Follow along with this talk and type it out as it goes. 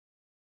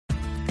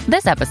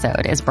This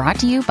episode is brought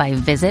to you by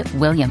Visit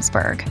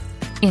Williamsburg.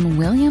 In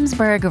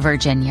Williamsburg,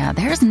 Virginia,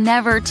 there's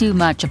never too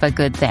much of a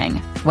good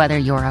thing. Whether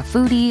you're a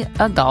foodie,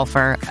 a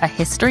golfer, a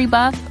history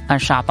buff, a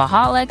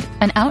shopaholic,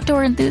 an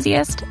outdoor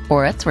enthusiast,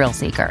 or a thrill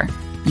seeker,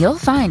 you'll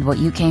find what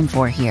you came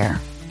for here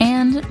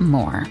and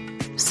more.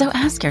 So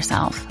ask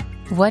yourself,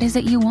 what is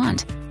it you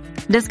want?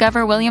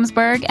 Discover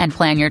Williamsburg and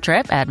plan your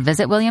trip at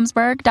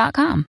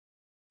visitwilliamsburg.com.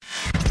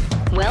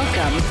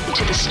 Welcome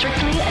to the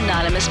Strictly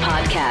Anonymous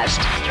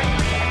Podcast.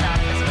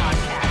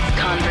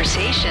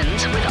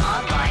 Conversations with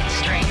online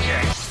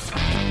strangers.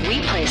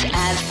 We place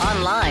ads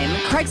online.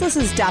 Craigslist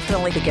is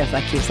definitely the gift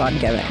that keeps on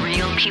giving.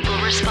 Real people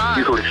respond.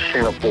 You go to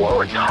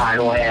Singapore or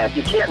Thailand,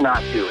 you can't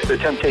not do it. The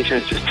temptation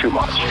is just too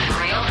much.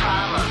 Real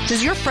problems.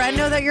 Does your friend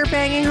know that you're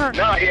banging her?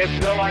 No, he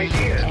has no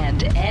idea.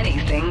 And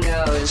anything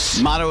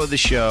goes. Motto of the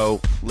show,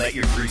 let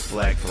your freak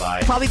flag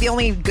fly. Probably the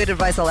only good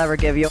advice I'll ever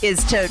give you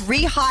is to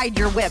re-hide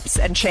your whips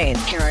and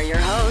chains. Here are your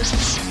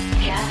hosts,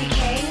 Kathy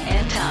Kay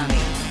and Tommy.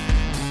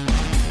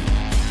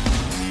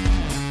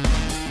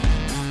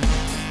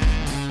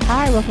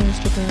 Hi, welcome to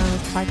Strictly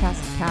Anonymous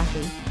Podcast with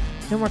Kathy.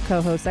 No more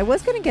co-hosts. I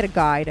was going to get a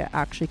guy to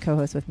actually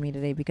co-host with me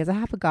today because I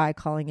have a guy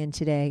calling in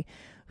today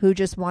who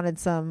just wanted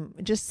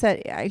just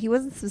said, he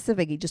wasn't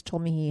specific. He just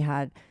told me he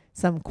had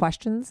some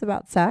questions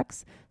about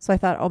sex. So I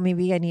thought, oh,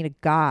 maybe I need a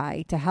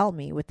guy to help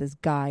me with this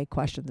guy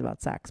questions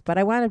about sex. But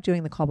I wound up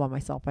doing the call by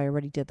myself. I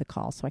already did the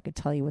call, so I could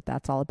tell you what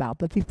that's all about.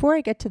 But before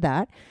I get to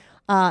that,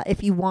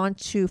 if you want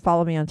to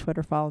follow me on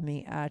Twitter, follow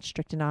me at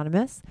Strict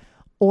Anonymous,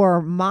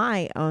 or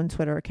my own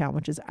Twitter account,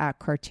 which is at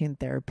Cartoon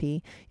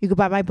Therapy. You can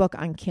buy my book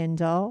on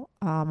Kindle,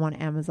 on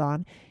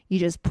Amazon. You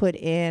just put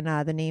in,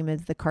 the name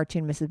is The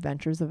Cartoon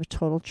Misadventures of a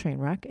Total Train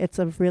Wreck. It's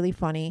a really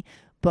funny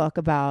book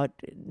about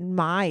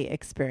my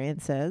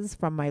experiences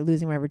from my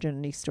losing my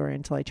virginity story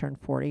until I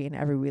turned 40 and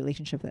every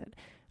relationship that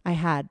I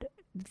had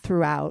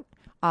throughout.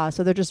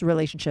 So they're just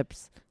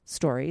relationships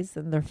stories,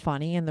 and they're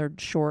funny, and they're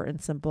short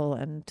and simple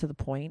and to the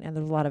point, and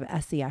there's a lot of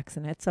sex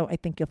in it. So I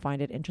think you'll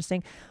find it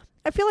interesting.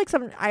 I feel like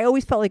I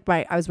always felt like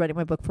I was writing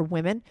my book for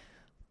women,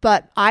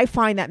 but I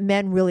find that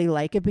men really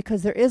like it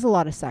because there is a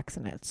lot of sex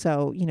in it.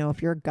 So,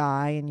 if you're a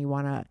guy and you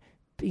want to,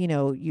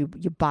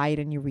 you buy it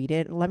and you read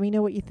it, let me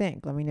know what you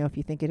think. Let me know if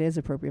you think it is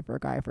appropriate for a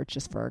guy or if it's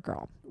just for a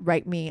girl.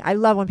 Write me. I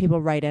love when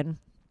people write in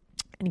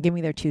and give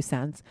me their 2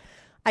 cents.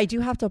 I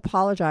do have to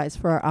apologize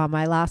for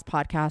my last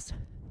podcast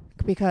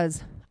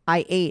because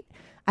I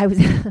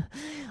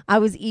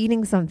was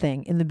eating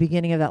something in the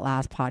beginning of that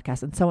last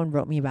podcast and someone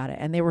wrote me about it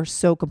and they were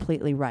so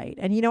completely right.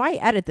 And, I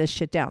edit this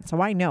shit down.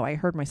 So I know I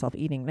heard myself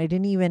eating and I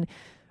didn't even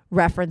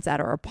reference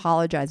that or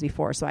apologize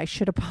before. So I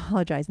should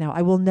apologize now.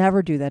 I will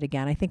never do that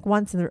again. I think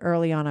once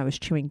early on I was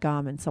chewing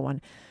gum and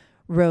someone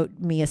wrote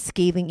me a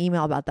scathing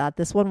email about that.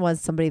 This one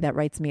was somebody that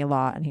writes me a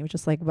lot. And he was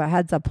just like, but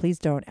heads up, please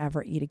don't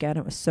ever eat again.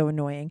 It was so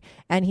annoying.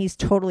 And he's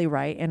totally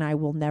right. And I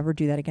will never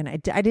do that again.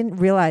 I didn't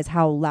realize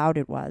how loud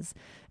it was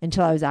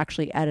until I was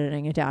actually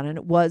editing it down. And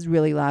it was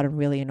really loud and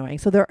really annoying.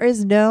 So there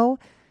is no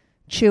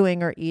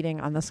chewing or eating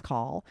on this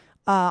call.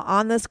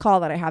 On this call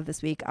that I have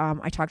this week,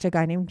 I talked to a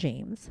guy named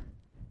James.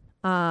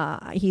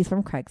 He's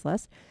from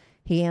Craigslist.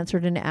 He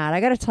answered an ad. I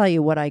got to tell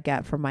you what I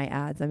get from my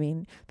ads. I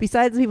mean,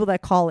 besides the people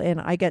that call in,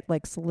 I get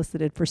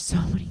solicited for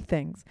so many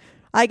things.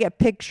 I get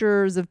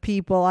pictures of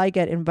people. I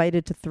get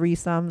invited to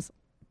threesomes.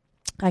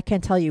 I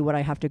can't tell you what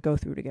I have to go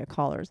through to get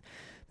callers.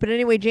 But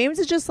anyway, James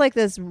is just like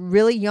this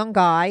really young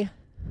guy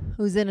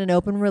who's in an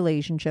open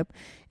relationship.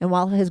 And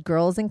while his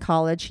girl is in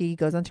college, he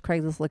goes onto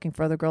Craigslist looking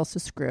for other girls to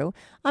screw.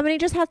 And he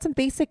just had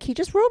he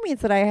just wrote me and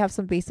said, I have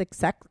some basic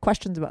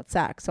questions about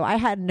sex. So I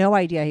had no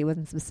idea he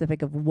wasn't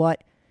specific of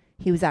what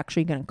he was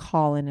actually going to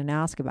call in and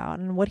ask about.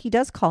 And what he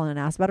does call in and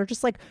ask about are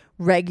just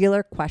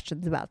regular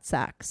questions about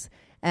sex.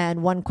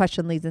 And one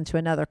question leads into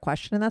another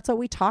question. And that's what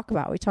we talk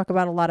about. We talk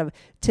about a lot of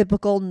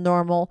typical,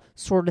 normal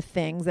sort of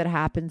things that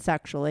happen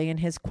sexually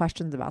and his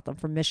questions about them,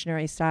 from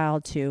missionary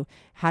style to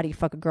how do you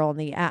fuck a girl in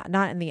the ass,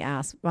 not in the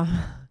ass,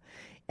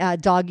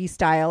 doggy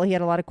style. He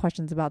had a lot of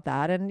questions about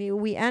that. And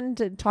we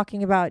end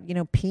talking about,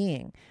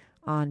 peeing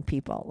on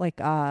people.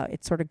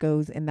 It sort of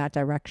goes in that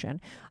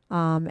direction.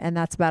 And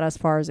that's about as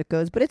far as it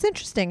goes. But it's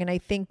interesting. And I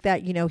think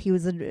that, he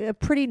was a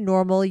pretty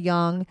normal,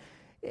 young,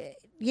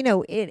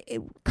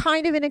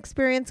 kind of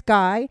inexperienced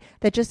guy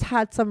that just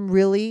had some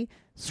really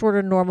sort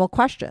of normal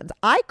questions.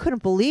 I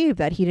couldn't believe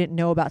that he didn't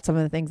know about some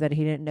of the things that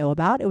he didn't know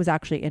about. It was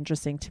actually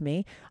interesting to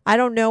me. I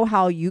don't know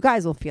how you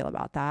guys will feel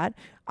about that.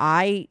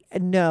 I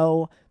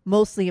know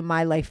mostly in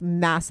my life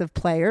massive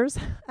players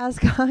as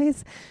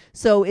guys.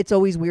 So it's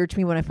always weird to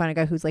me when I find a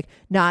guy who's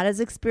not as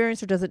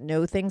experienced or doesn't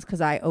know things,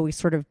 because I always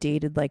sort of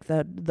dated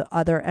the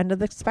other end of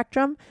the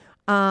spectrum.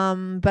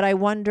 But I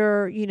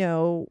wonder,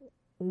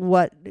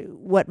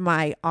 what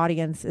my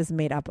audience is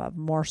made up of,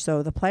 more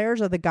so the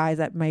players or the guys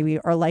that maybe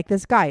are like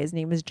this guy. His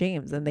name is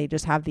James, and they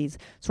just have these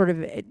sort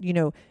of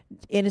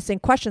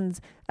innocent questions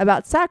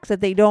about sex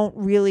that they don't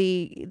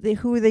really,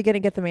 who are they going to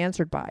get them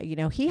answered by?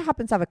 He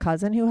happens to have a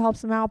cousin who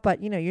helps him out,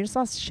 but you're just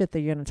all shit that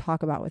you're going to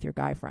talk about with your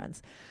guy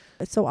friends.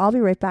 So I'll be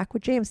right back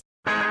with James.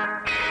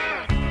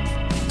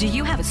 Do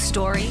you have a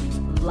story,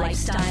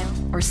 lifestyle,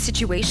 or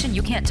situation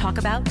you can't talk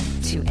about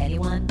to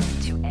anyone?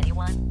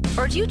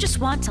 Or do you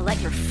just want to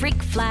let your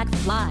freak flag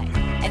fly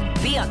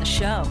and be on the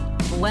show?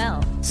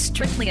 Well,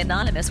 Strictly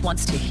Anonymous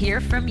wants to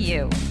hear from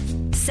you.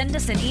 Send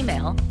us an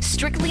email,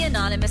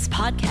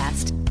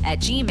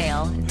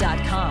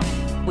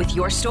 strictlyanonymouspodcast@gmail.com, with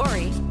your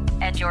story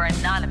and your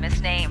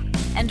anonymous name.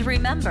 And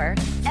remember,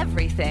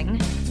 everything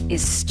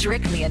is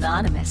strictly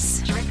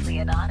anonymous. Strictly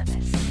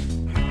anonymous.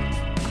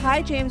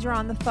 Hi, James. You're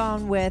on the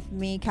phone with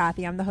me,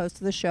 Kathy. I'm the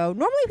host of the show.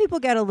 Normally, people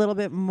get a little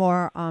bit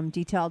more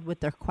detailed with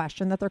their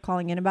question that they're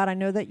calling in about. I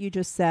know that you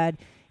just said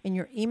in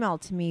your email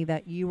to me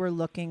that you were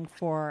looking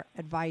for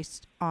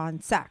advice on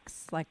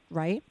sex,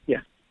 right?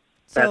 Yeah,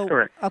 that's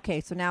correct.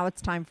 Okay, so now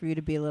it's time for you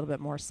to be a little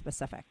bit more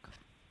specific.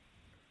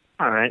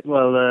 All right.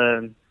 Well,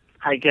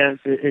 I guess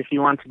if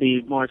you want to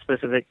be more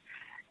specific,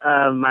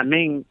 my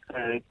main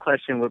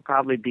question would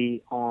probably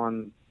be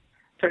on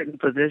certain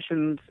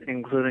positions,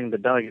 including the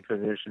doggy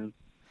position.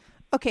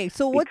 Okay,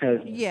 so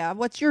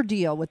what's your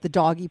deal with the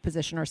doggy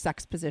position or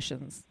sex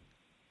positions?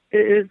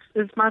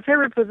 It's my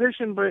favorite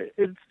position, but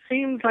it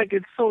seems like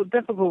it's so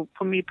difficult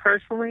for me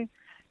personally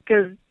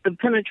because the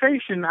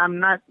penetration,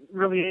 I'm not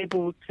really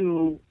able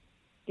to,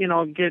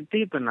 get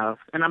deep enough,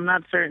 and I'm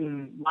not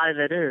certain why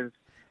that is.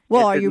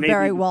 Well, are you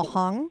very well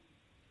hung?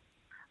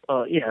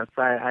 Yes,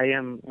 I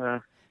am.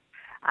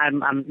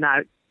 I'm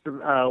not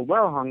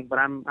well hung, but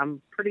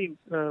I'm pretty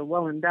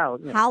well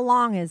endowed. Yeah. How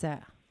long is it?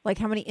 Like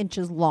how many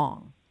inches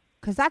long?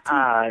 Because that's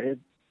more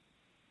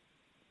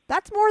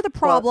the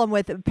problem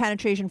with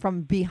penetration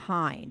from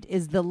behind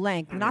is the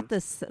length, not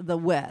the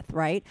width,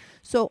 right?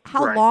 So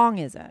how long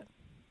is it?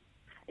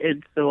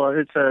 It's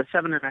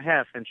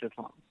 7.5 inches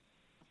long.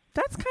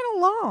 That's kind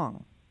of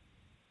long.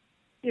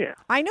 Yeah.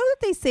 I know that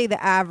they say the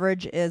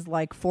average is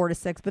like 4 to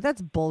 6, but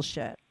that's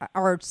bullshit.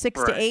 Or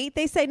 6 to 8.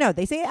 They say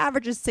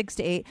average is 6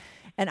 to 8.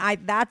 And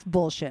that's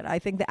bullshit. I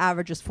think the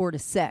average is 4 to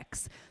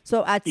 6.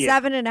 So at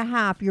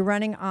 7.5, you're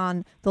running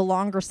on the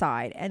longer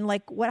side. And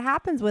what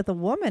happens with a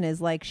woman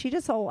is she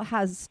just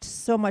has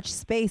so much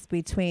space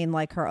between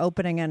her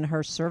opening and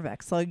her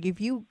cervix. So if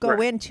you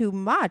go in too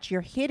much, you're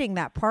hitting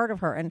that part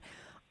of her. And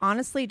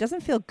honestly, it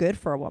doesn't feel good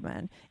for a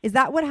woman. Is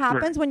that what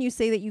happens when you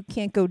say that you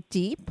can't go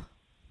deep?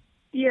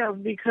 Yeah,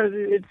 because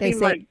it they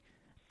seems say, like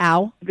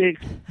ow.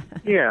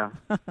 Yeah.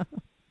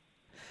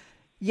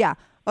 Yeah.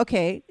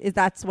 Okay,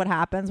 that's what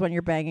happens when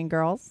you're banging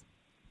girls?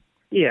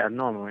 Yeah,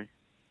 normally.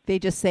 They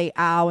just say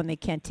ow and they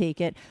can't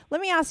take it.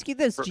 Let me ask you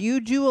this. Do you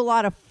do a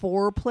lot of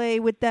foreplay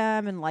with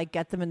them and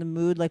get them in the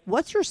mood?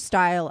 What's your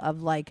style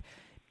of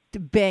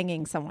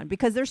banging someone?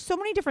 Because there's so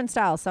many different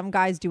styles. Some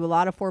guys do a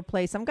lot of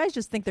foreplay. Some guys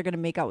just think they're going to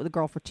make out with a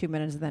girl for 2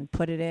 minutes and then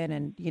put it in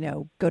and,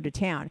 go to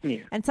town. Yeah.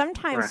 And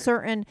sometimes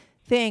certain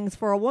things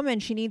for a woman,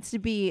 she needs to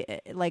be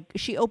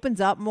she opens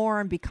up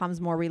more and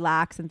becomes more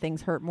relaxed and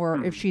things hurt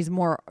more if she's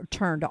more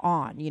turned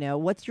on.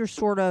 What's your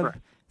sort of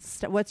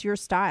what's your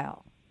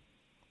style?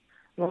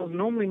 Well,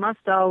 normally my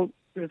style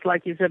is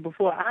like you said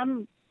before.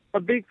 I'm a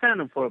big fan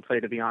of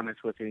foreplay, to be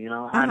honest with you.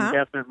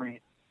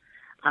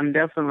 I'm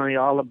definitely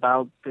all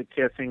about the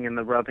kissing and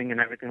the rubbing and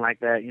everything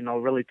like that.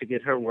 Really to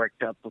get her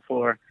worked up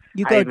before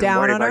you go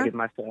down on her.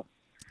 Myself.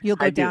 You'll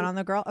go down on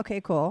the girl.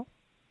 Okay, cool.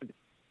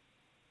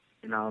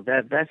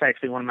 That's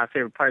actually one of my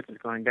favorite parts is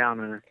going down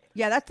on her.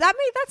 Yeah, that's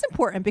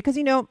important because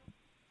if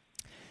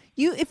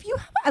you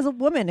as a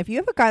woman, if you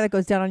have a guy that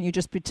goes down on you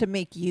just to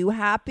make you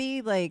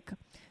happy,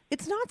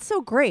 it's not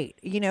so great.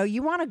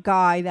 You want a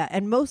guy that,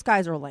 and most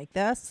guys are like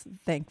this,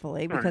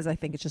 thankfully, because I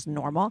think it's just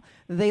normal.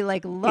 They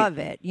love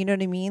it. You know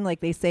what I mean?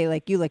 They say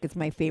it's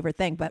my favorite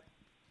thing, but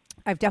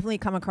I've definitely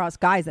come across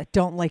guys that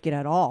don't like it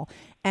at all.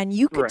 And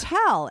you could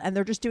tell, and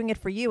they're just doing it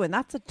for you. And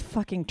that's a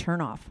fucking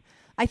turnoff.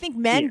 I think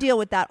men deal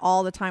with that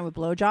all the time with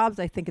blowjobs.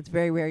 I think it's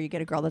very rare you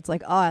get a girl that's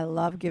like, oh, I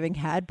love giving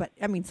head. But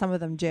I mean, some of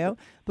them do.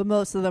 But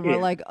most of them are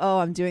like, oh,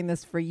 I'm doing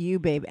this for you,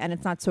 babe. And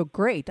it's not so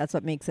great. That's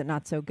what makes it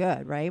not so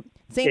good, right?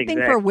 Same thing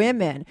for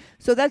women.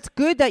 So that's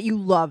good that you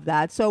love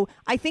that. So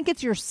I think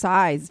it's your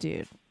size,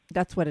 dude.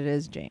 That's what it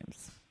is,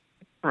 James.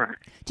 Right.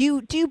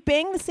 Do you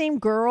bang the same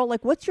girl?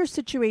 What's your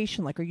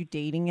situation? Are you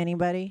dating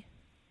anybody?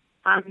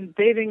 I'm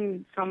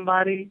dating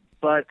somebody,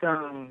 but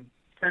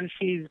since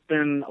she's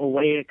been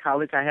away at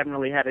college, I haven't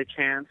really had a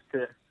chance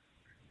to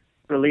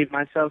relieve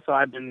myself. So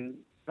I've been,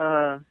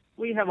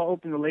 we have an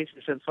open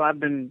relationship, so I've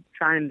been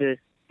trying to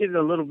give it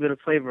a little bit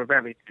of flavor of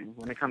everything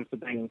when it comes to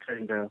banging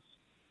certain girls.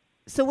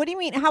 So what do you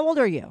mean? How old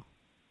are you?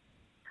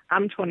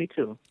 I'm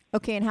 22.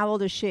 Okay, and how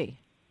old is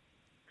she?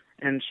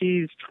 And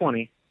she's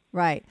 20.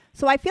 Right.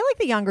 So I feel like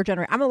the younger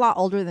generation, I'm a lot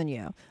older than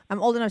you.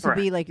 I'm old enough to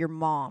be like your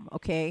mom,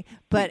 okay?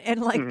 But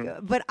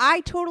but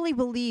I totally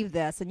believe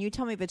this, and you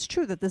tell me if it's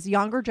true, that this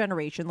younger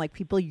generation,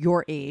 people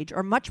your age,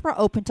 are much more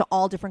open to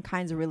all different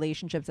kinds of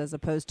relationships as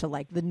opposed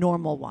to the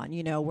normal one,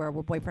 where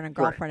we're boyfriend and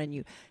girlfriend and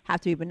you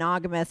have to be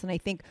monogamous. And I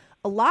think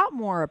a lot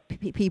more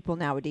people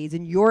nowadays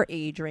in your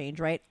age range,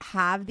 right,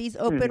 have these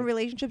open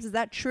relationships. Is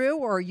that true,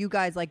 or are you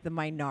guys the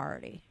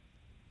minority?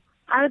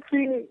 I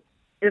think,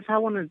 if I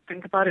want to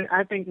think about it,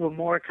 I think we're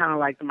more kind of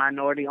like the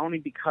minority, only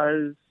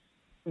because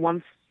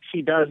once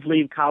she does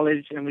leave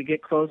college and we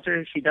get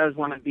closer, she does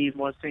want to be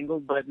more single.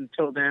 But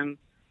until then,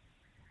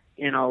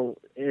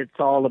 it's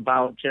all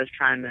about just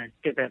trying to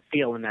get that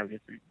feel and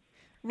everything.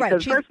 Right.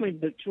 Because personally,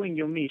 between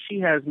you and me, she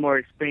has more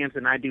experience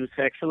than I do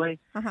sexually.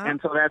 And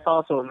so that's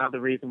also another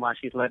reason why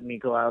she's letting me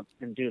go out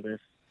and do this.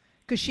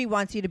 Because she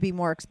wants you to be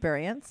more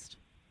experienced?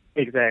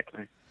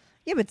 Exactly.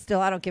 Yeah, but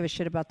still, I don't give a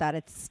shit about that.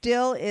 It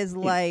still is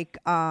like,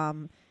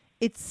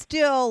 it's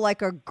still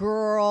like a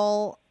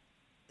girl,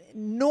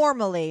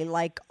 normally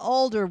like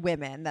older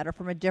women that are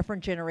from a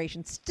different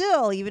generation,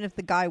 still, even if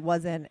the guy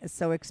wasn't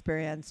so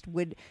experienced,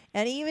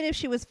 and even if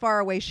she was far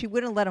away, she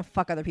wouldn't let him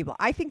fuck other people.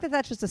 I think that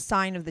that's just a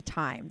sign of the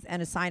times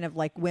and a sign of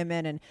like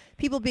women and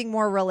people being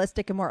more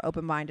realistic and more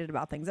open-minded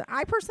about things. And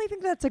I personally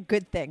think that's a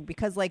good thing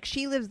because like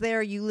she lives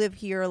there, you live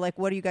here. Like,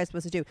 what are you guys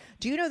supposed to do?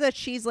 Do you know that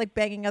she's like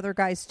banging other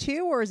guys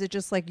too, or is it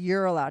just like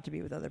you're allowed to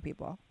be with other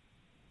people?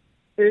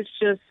 It's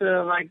just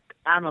like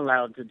I'm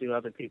allowed to do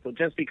other people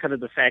just because of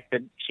the fact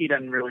that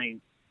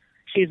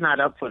she's not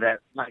up for that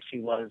like she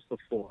was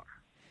before.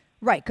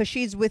 Right, because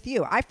she's with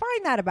you. I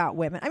find that about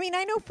women. I mean,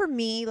 I know for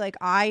me, like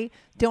I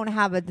don't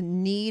have a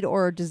need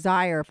or a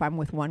desire if I'm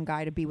with one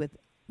guy to be with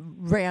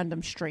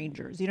random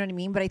strangers. You know what I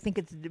mean? But I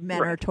think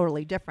men are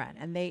totally different,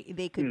 and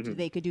they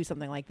could do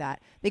something like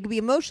that. They could be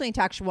emotionally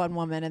attached to one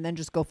woman and then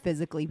just go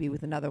physically be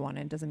with another one,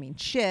 and it doesn't mean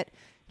shit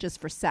just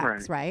for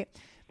sex, right?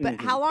 But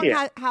how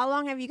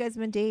long have you guys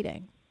been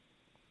dating?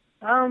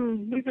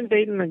 We've been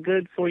dating a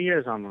good 4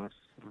 years almost.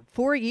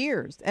 4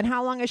 years. And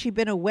how long has she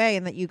been away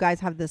and that you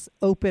guys have this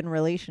open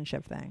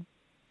relationship thing?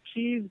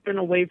 She's been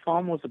away for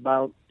almost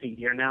about a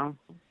year now,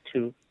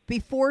 2.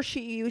 Before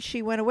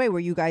she went away, were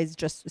you guys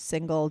just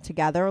single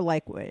together,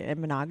 like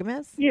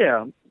monogamous?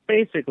 Yeah,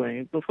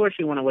 basically. Before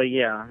she went away,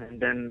 yeah. And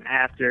then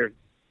after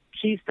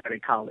she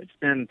started college,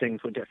 then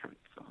things were different.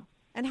 So.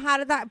 And how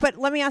did that... But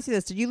let me ask you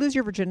this. Did you lose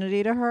your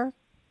virginity to her?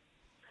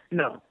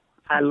 No.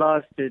 I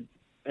lost it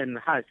in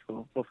high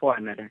school before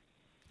I met her.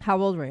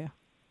 How old were you?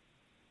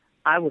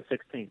 I was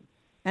 16.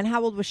 And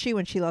how old was she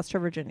when she lost her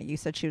virginity? You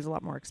said she was a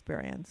lot more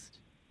experienced.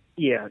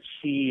 Yeah,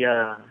 she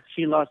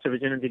lost her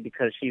virginity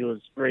because she was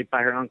raped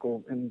by her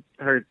uncle, and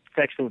her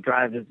sexual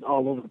drive is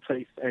all over the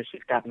place as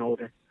she's gotten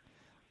older.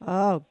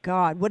 Oh,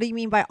 God. What do you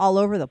mean by all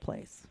over the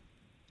place?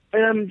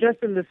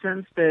 Just in the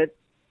sense that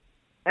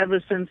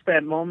ever since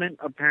that moment,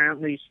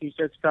 apparently she's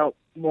just felt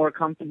more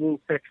comfortable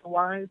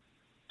sexual-wise.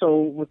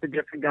 So with the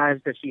different guys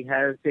that she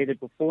has dated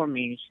before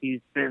me, she's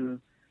been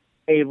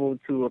able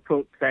to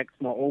approach sex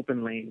more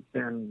openly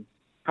than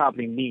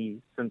probably me,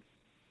 since,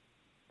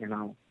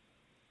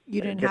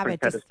 you didn't have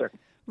it.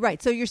 Right.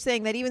 So you're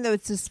saying that even though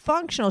it's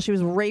dysfunctional, she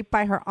was raped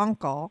by her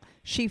uncle,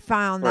 she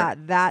found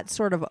that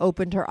sort of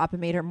opened her up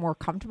and made her more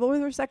comfortable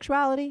with her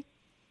sexuality?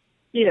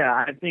 Yeah,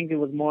 I think it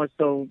was more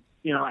so,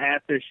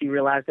 after she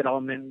realized that all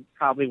men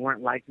probably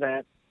weren't like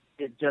that,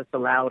 it just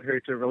allowed her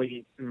to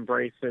really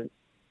embrace it.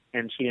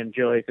 And she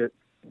enjoys it.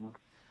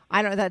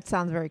 I don't know. That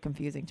sounds very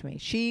confusing to me.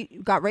 She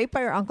got raped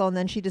by her uncle, and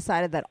then she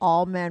decided that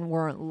all men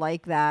weren't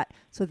like that,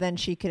 so then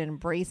she could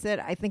embrace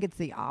it. I think it's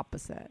the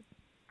opposite.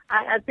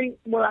 I think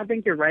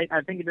you're right.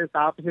 I think it is the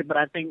opposite, but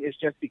I think it's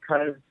just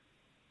because,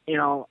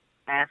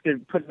 after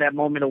putting that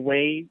moment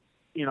away,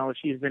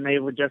 she's been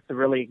able just to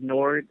really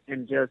ignore it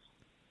and just...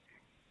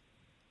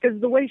 Because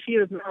the way she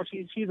is now,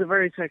 she's a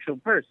very sexual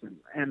person,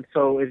 and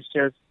so it's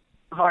just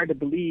hard to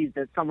believe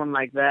that someone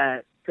like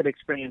that could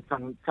experience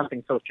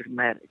something so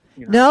traumatic.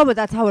 No, but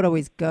that's how it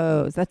always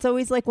goes. That's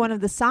always like one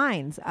of the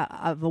signs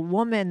of a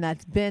woman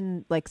that's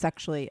been like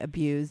sexually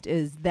abused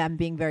is them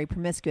being very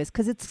promiscuous,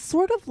 because it's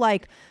sort of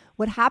like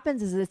what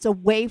happens is it's a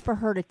way for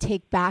her to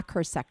take back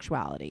her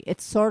sexuality.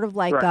 It's sort of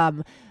like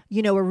a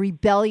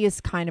rebellious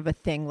kind of a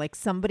thing, like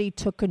somebody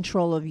took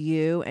control of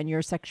you and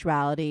your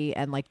sexuality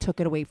and like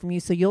took it away from you,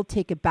 so you'll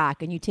take it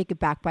back, and you take it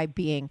back by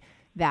being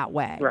that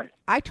way. Right.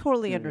 I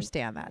totally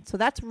understand that. So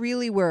that's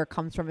really where it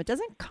comes from. It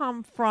doesn't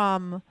come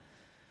from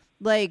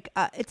like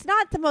it's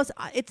not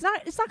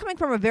coming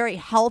from a very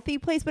healthy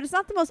place, but it's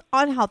not the most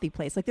unhealthy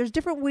place. Like there's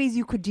different ways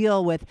you could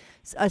deal with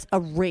a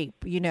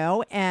rape,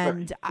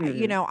 and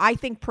I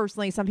think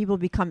personally some people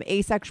become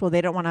asexual.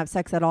 They don't want to have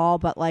sex at all,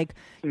 but like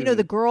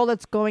the girl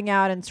that's going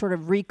out and sort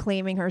of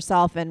reclaiming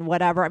herself and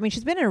whatever. I mean,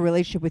 she's been in a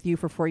relationship with you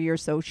for 4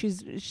 years, so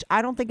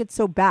I don't think it's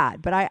so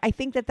bad, but I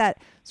think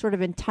that sort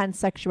of intense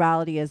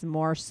sexuality is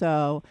more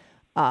so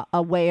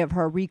a way of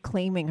her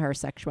reclaiming her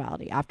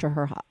sexuality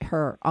after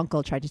her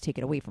uncle tried to take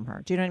it away from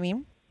her. Do you know what I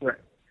mean? Right.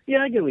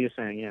 Yeah, I get what you're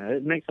saying. Yeah,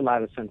 it makes a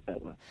lot of sense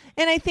that way.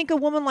 And I think a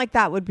woman like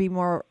that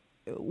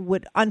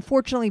would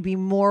unfortunately be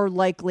more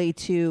likely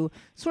to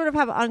sort of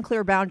have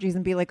unclear boundaries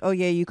and be like, oh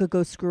yeah, you could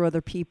go screw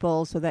other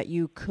people so that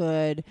you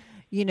could,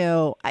 than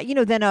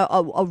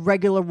a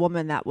regular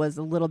woman that was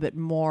a little bit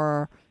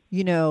more,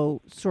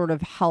 sort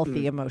of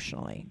healthy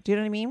emotionally. Do you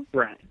know what I mean?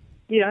 Right.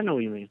 Yeah, I know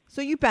what you mean.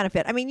 So you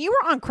benefit. I mean, you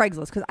were on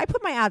Craigslist, because I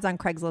put my ads on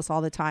Craigslist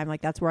all the time.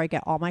 Like that's where I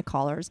get all my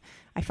callers.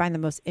 I find the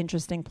most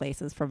interesting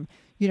places from,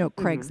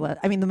 Craigslist.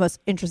 I mean, the most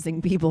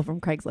interesting people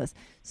from Craigslist.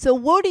 So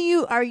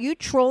are you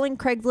trolling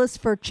Craigslist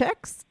for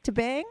chicks to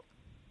bang?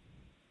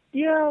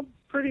 Yeah,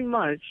 pretty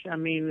much. I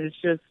mean, it's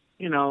just,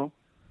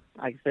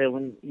 like I said,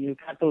 when you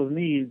got those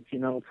needs,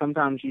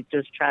 sometimes you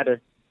just try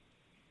to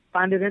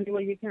find it any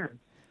way you can.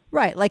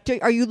 Right. Like,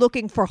 are you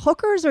looking for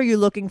hookers or are you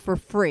looking for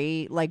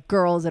free, like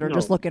girls that are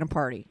just looking to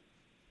party?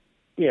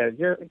 Yeah,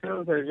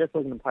 girls that are just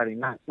looking to party,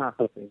 not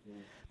hookers.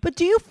 But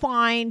do you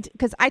find,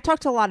 because I talk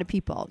to a lot of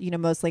people,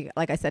 mostly,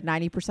 like I said,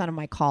 90% of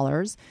my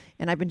callers,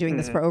 and I've been doing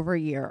this for over a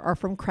year, are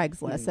from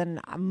Craigslist. And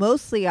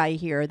mostly I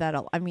hear that,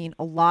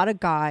 a lot of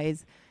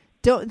guys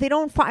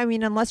don't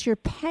find, unless you're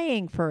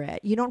paying for it,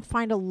 you don't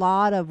find a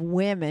lot of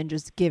women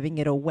just giving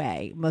it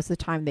away. Most of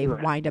the time they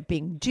wind up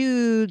being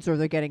dudes or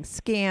they're getting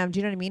scammed. Do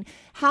you know what I mean?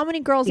 How many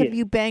girls have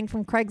you banged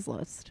from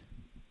Craigslist?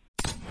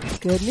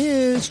 Good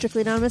news.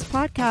 Strictly Anonymous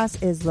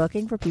Podcast is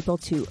looking for people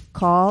to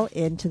call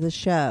into the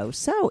show.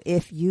 So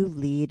if you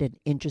lead an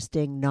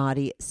interesting,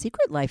 naughty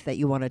secret life that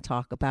you want to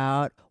talk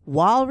about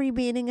while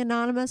remaining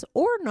anonymous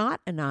or not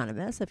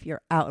anonymous, if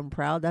you're out and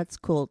proud, that's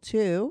cool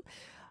too.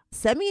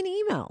 Send me an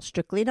email,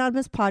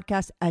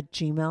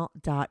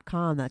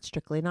 strictlyanonymouspodcast@gmail.com. That's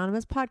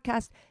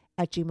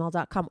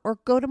strictlyanonymouspodcast@gmail.com. Or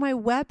go to my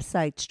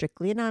website,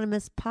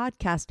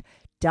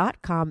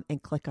 strictlyanonymouspodcast.com,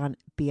 and click on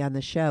Be on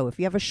the Show. If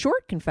you have a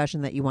short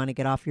confession that you want to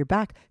get off your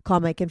back, call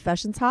my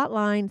confessions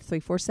hotline,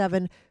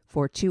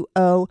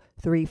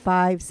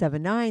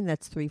 347-420-3579.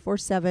 That's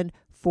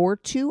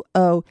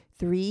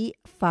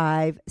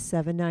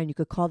 347-420-3579. You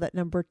could call that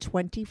number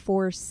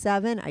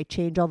 24/7. I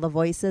change all the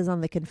voices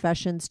on the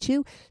confessions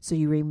too, so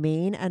you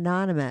remain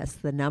anonymous.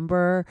 The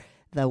number,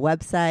 the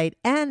website,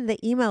 and the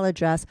email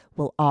address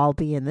will all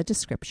be in the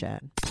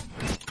description.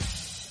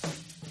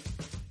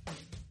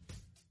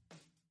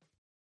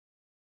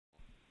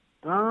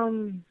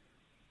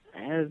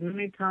 As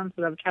many times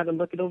as I've tried to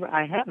look it over,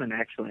 I haven't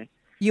actually.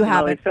 You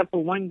haven't? Except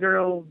for one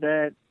girl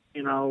that,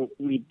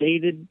 we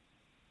dated.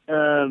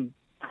 I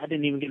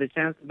didn't even get a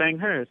chance to bang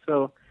her.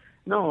 So,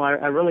 no,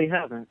 I really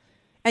haven't.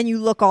 And you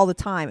look all the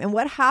time. And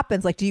what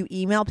happens? Like, do you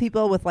email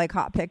people with, like,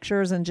 hot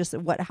pictures and just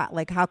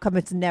how come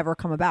it's never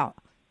come about?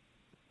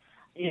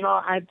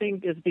 I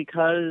think it's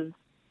because,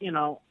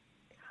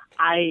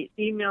 I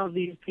email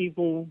these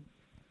people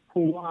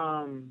who,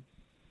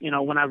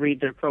 when I read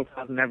their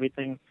profiles and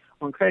everything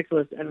on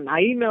Craigslist, and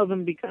I email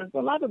them because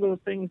a lot of those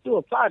things do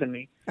apply to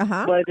me.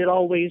 But it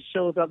always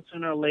shows up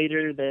sooner or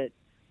later that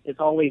it's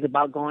always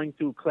about going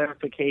through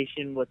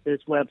clarification with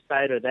this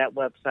website or that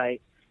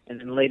website,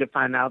 and then later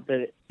find out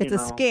that it's a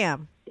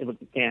scam. It was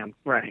a scam,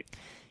 right?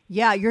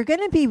 Yeah, you're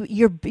gonna be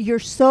you're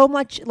so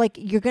much like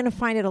you're gonna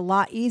find it a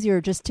lot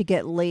easier just to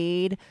get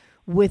laid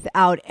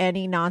without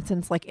any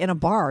nonsense, like in a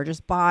bar.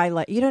 Just buy,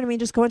 like, you know what I mean?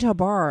 Just go into a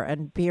bar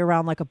and be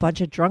around like a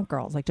bunch of drunk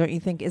girls. Like, don't you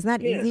think, isn't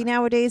that easy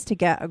nowadays to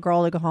get a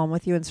girl to go home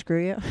with you and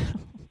screw you?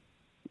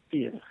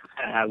 Yeah,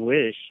 I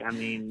wish.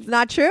 It's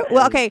not true.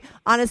 Well, okay.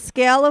 On a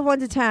scale of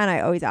 1 to 10,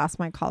 I always ask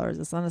my callers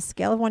this. On a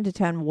scale of 1 to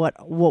 10, what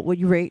would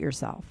you rate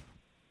yourself?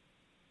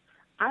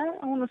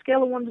 On a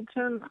scale of 1 to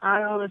 10,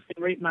 I honestly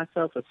rate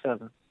myself a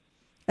 7.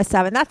 A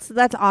 7.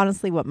 That's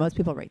honestly what most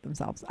people rate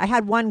themselves. I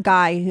had one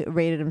guy who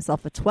rated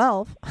himself a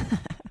 12,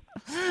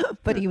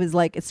 but he was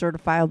like, it's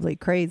certifiably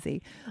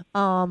crazy.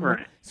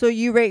 Right. So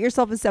you rate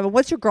yourself a 7.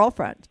 What's your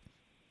girlfriend?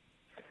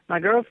 My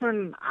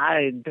girlfriend,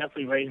 I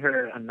definitely rate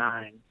her a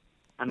 9.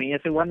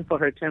 If it wasn't for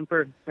her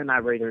temper, then I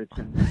rate her a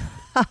 10.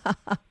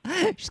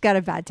 She's got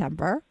a bad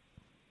temper.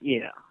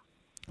 Yeah.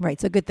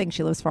 Right. So good thing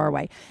she lives far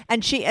away.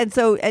 And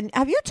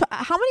have you,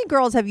 how many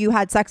girls have you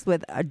had sex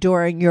with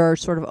during your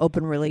sort of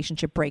open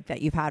relationship break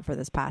that you've had for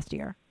this past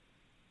year?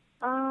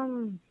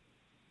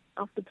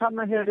 Off the top of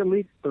my head, at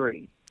least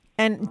 3.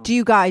 And do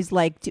you guys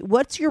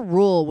what's your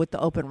rule with the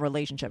open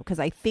relationship? Because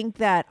I think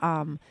that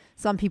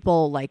some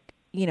people have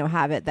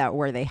it that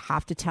where they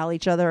have to tell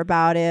each other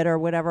about it or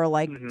whatever.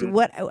 Like,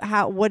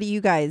 what do you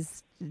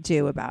guys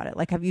do about it?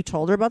 Like, have you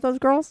told her about those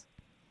girls?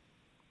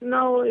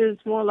 No,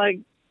 it's more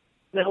like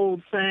the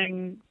old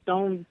saying,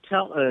 don't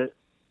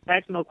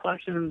ask no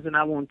questions and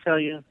I won't tell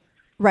you.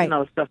 Right.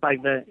 Stuff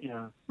like that,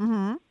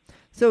 Mm-hmm.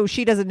 So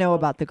she doesn't know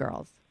about the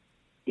girls.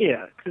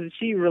 Yeah, because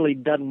she really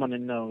doesn't want to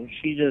know.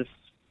 She just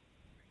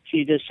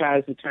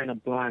tries to turn a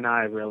blind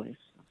eye, really.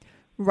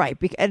 Right.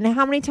 And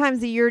how many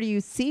times a year do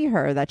you see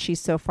her that she's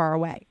so far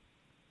away?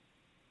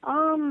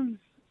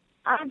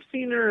 I've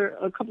seen her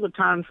a couple of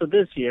times for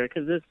this year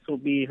because this will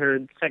be her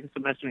second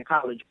semester in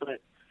college. But,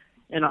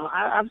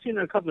 I've seen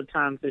her a couple of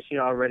times this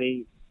year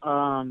already.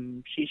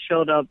 She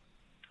showed up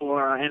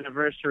for our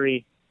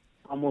anniversary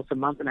almost a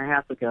month and a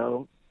half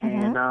ago.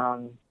 And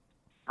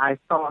I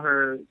saw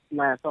her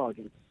last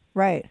August.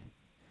 Right.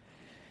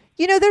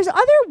 There's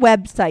other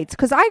websites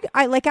because I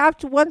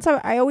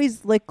always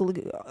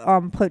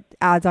put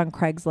ads on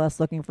Craigslist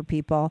looking for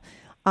people.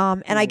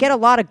 And I get a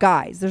lot of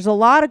guys. There's a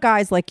lot of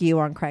guys like you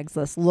on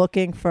Craigslist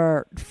looking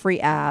for free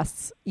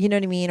ass, you know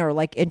what I mean? Or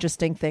like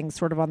interesting things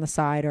sort of on the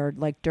side or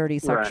like dirty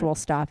sexual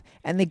stuff.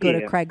 And they go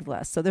to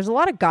Craigslist. So there's a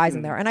lot of guys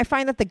in there. And I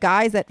find that the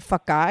guys that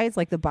fuck guys,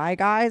 like the bi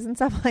guys and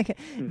stuff like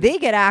they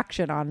get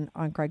action on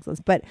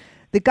Craigslist. But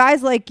the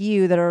guys like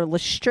you that are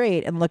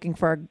straight and looking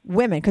for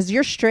women, because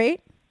you're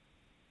straight.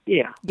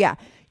 Yeah. Yeah.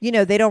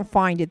 they don't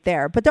find it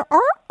there. But there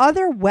are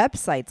other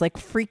websites, like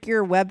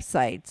freakier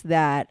websites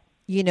that,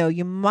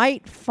 you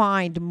might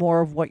find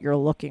more of what you're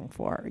looking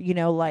for.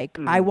 Like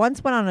I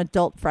once went on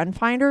Adult Friend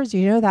Finders.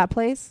 You know that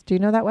place? Do you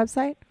know that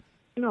website?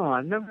 No,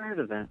 I've never heard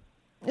of that.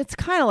 It's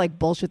kind of like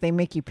bullshit. They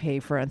make you pay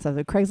for it and stuff.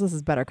 Craigslist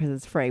is better because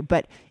it's free.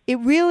 But it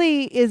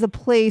really is a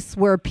place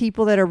where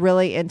people that are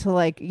really into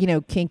like,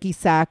 kinky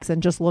sex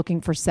and just looking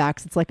for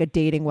sex. It's like a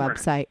dating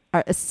website,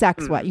 or a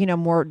sex web,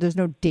 more, there's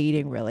no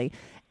dating really.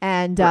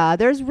 And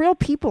there's real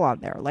people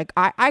on there. Like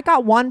I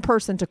got one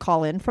person to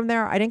call in from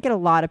there. I didn't get a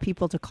lot of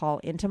people to call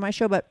into my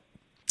show, but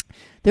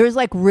there's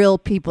like real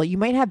people. You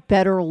might have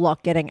better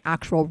luck getting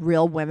actual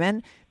real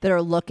women that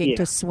are looking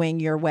to swing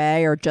your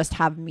way or just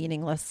have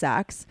meaningless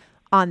sex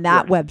on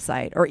that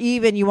website. Or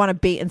even you want to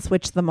bait and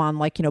switch them on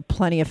like,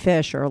 Plenty of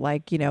Fish or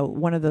like,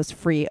 one of those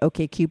free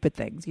OkCupid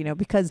things,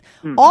 because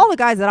all the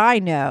guys that I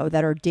know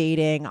that are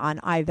dating on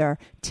either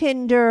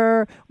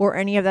Tinder or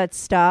any of that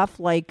stuff,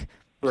 like,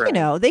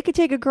 they could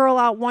take a girl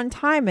out one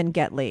time and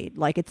get laid.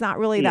 Like, it's not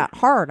really that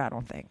hard, I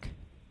don't think.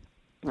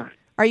 Right.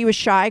 Are you a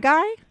shy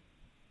guy?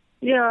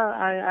 Yeah,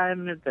 I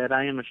admit that.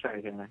 I am a shy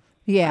guy.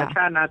 Yeah. I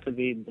try not to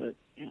be, but,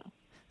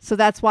 So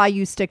that's why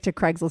you stick to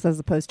Craigslist as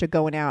opposed to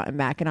going out and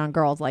macking on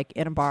girls like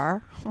in a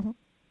bar?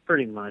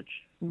 Pretty much.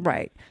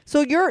 Right.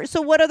 So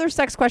what other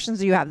sex questions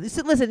do you have?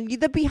 Listen,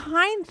 the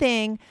behind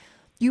thing,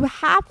 you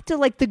have to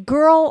like the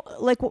girl,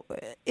 like,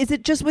 is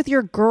it just with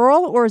your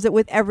girl or is it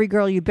with every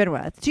girl you've been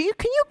with? Can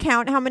you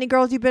count how many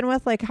girls you've been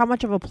with? Like, how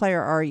much of a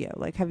player are you?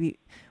 Like,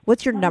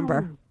 what's your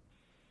number?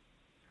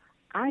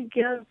 I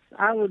guess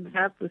I would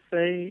have to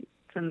say,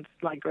 since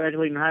like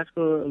graduating high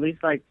school, at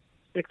least like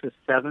 6 or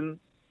 7.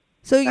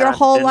 So your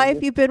whole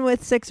life you've been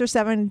with 6 or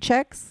 7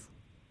 chicks?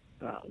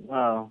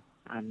 Well,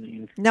 I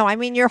mean... No, I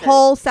mean your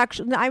whole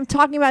sexual... I'm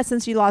talking about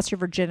since you lost your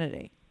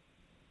virginity.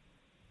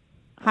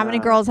 How many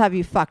girls have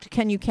you fucked?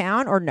 Can you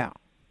count or no?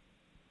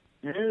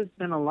 There's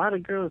been a lot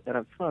of girls that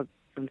I've fucked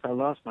since I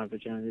lost my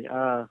virginity.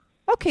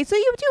 Okay, so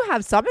you do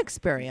have some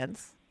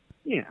experience.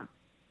 Yeah.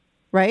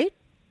 Right?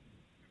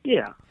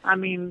 Yeah. I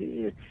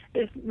mean,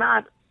 it's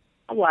not...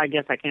 Well, I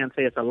guess I can't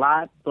say it's a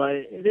lot, but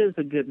it is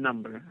a good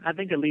number. I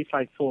think at least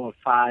like 4 or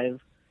 5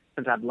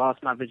 since I've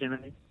lost my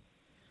virginity.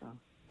 So.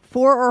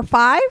 4 or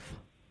 5?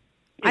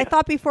 Yeah. I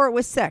thought before it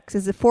was 6.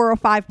 Is it 4 or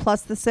 5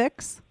 plus the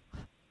 6?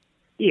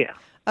 Yeah.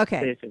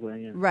 Okay.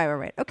 Basically, yeah.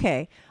 Right.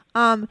 Okay.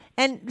 And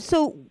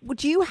so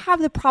do you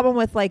have the problem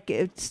with like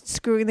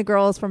screwing the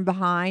girls from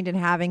behind and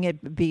having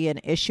it be an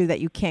issue that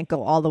you can't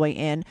go all the way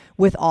in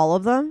with all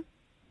of them?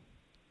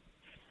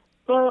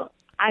 Well,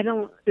 I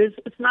don't,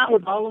 it's not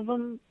with all of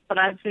them, but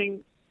I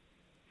think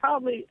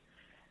probably,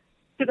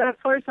 because at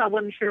first I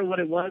wasn't sure what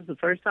it was the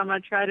first time I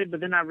tried it, but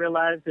then I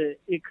realized that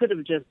it could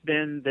have just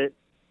been that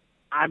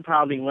I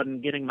probably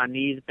wasn't getting my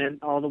knees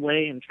bent all the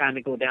way and trying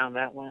to go down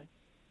that way.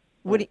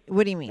 What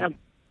do you mean?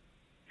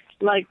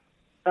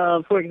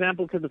 For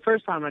example, because the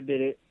first time I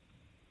did it,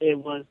 it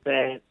was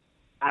that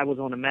I was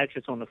on a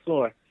mattress on the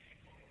floor.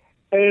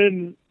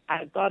 And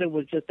I thought it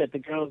was just that the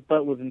girl's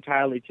butt was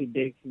entirely too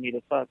big for me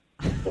to fuck.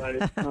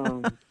 But,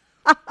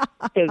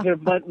 because her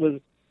butt was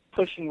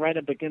pushing right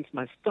up against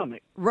my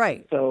stomach.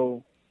 Right.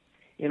 So,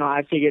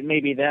 I figured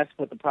maybe that's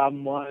what the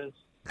problem was.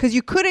 Because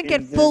you couldn't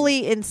get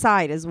fully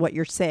inside is what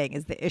you're saying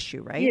is the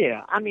issue, right?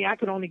 Yeah. I mean, I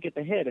could only get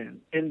the head in.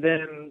 And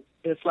then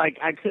it's like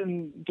I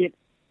couldn't get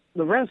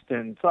the rest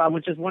in. So I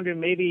was just wondering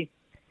maybe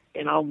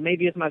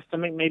it's my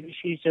stomach. Maybe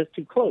she's just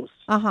too close.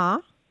 Uh-huh.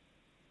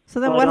 So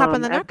then what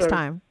happened the next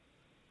time?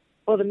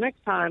 Well, the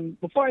next time,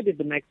 before I did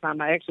the next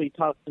time, I actually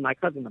talked to my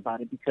cousin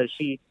about it because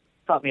she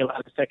taught me a lot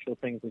of sexual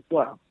things as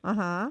well.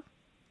 Uh-huh.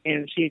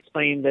 And she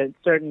explained that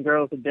certain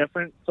girls are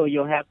different, so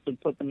you'll have to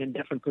put them in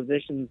different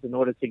positions in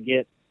order to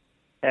get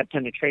that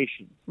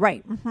penetration.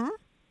 Right. Mm-hmm.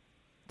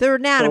 Their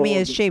anatomy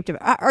is shaped.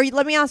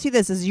 Let me ask you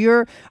this: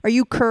 are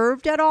you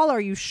curved at all? Or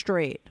are you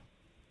straight?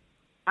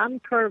 I'm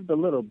curved a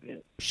little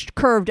bit.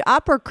 Curved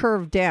up or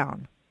curved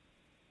down?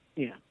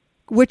 Yeah.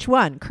 Which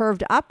one?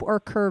 Curved up or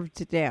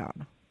curved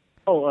down?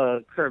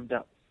 Oh, curved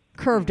up.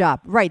 Curved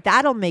up. Right.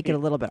 That'll make it a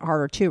little bit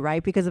harder too,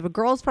 right? Because if a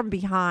girl's from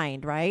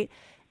behind, right?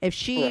 If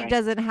she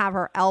doesn't have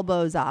her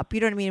elbows up, you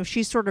know what I mean? If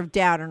she's sort of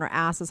down and her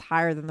ass is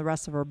higher than the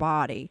rest of her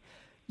body,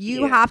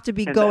 you have to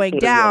be going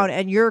down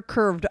and you're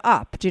curved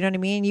up. Do you know what I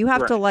mean? You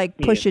have to like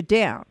push it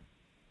down.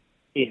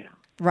 Yeah.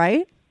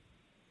 Right?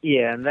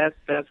 Yeah, and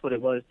that's what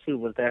it was too,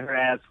 was that her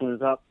ass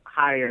was up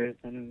higher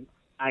than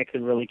I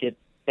could really get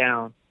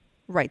down.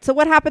 Right. So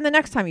what happened the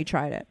next time you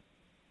tried it?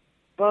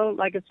 Well,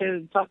 like I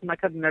said, talking to my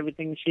cousin and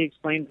everything, she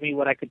explained to me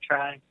what I could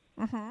try.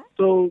 Mm-hmm.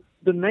 So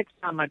the next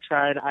time I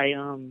tried,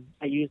 I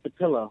used a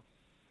pillow,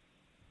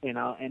 and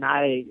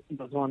I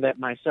was on that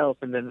myself,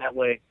 and then that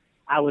way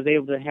I was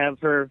able to have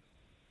her,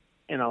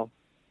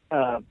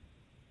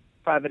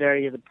 private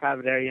area to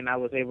private area, and I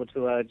was able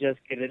to just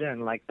get it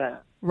in like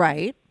that.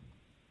 Right.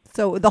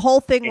 So the whole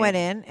thing went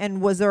in,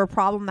 and was there a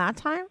problem that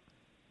time?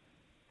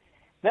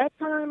 That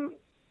time,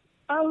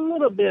 a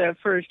little bit at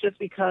first, just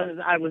because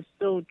I was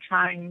still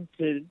trying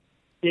to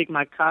dig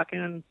my cock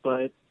in,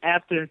 but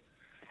after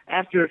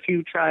after a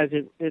few tries,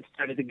 it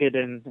started to get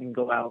in and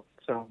go out.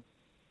 So.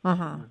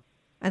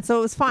 And so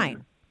it was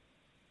fine.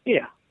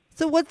 Yeah.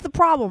 So what's the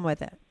problem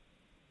with it?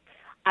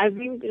 I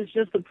think it's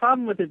just the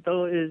problem with it,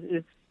 though,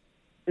 is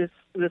it's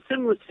the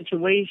similar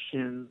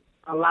situation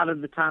a lot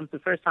of the times. The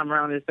first time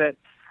around is that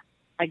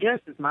I guess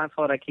it's my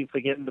fault. I keep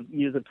forgetting to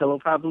use a pillow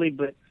properly,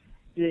 but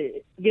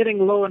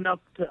getting low enough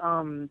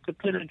to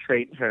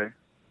penetrate her.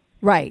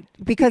 Right,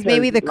 because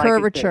maybe the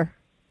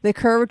like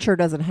curvature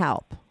doesn't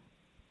help.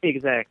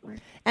 Exactly.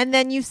 And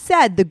then you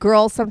said the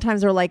girls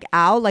sometimes are like,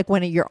 ow, like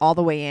when you're all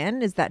the way in.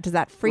 Does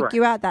that freak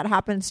you out? That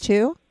happens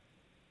too?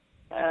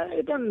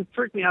 It doesn't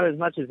freak me out as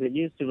much as it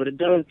used to, but it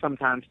does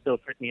sometimes still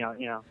freak me out,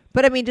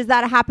 But I mean, does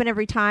that happen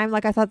every time?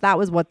 Like I thought that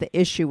was what the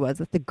issue was,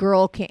 that the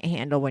girl can't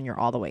handle when you're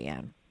all the way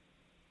in.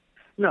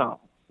 No,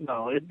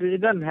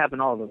 it doesn't happen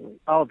all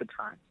the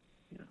time.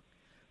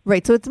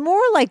 Right, so it's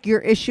more like your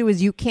issue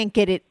is you can't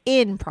get it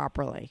in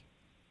properly.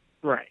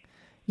 Right.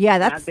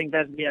 Yeah, I think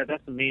that's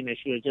the main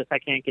issue. Is just I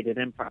can't get it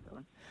in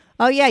properly.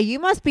 Oh yeah, you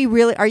must be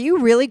really. Are you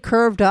really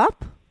curved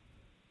up?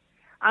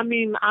 I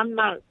mean, I'm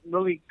not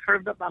really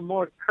curved up. I'm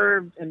more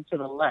curved into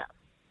the left.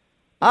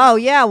 Oh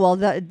yeah, well,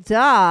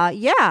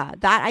 yeah.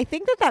 That I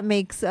think that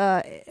makes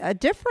a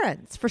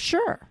difference for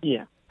sure.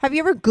 Yeah. Have you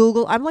ever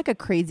Googled? I'm like a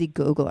crazy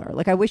Googler.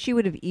 Like I wish you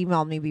would have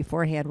emailed me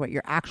beforehand what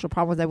your actual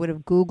problem was. I would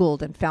have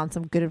Googled and found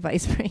some good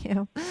advice for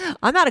you.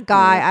 I'm not a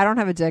guy. I don't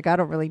have a dick. I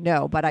don't really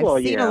know, but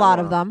I've seen a lot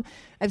of them.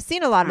 I've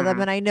seen a lot of them,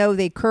 and I know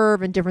they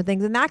curve and different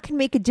things, and that can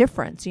make a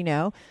difference,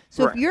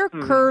 So if you're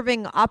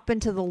curving up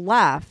and to the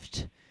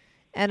left,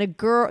 and a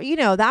girl,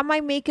 that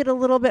might make it a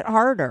little bit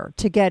harder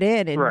to get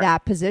in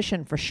that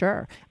position for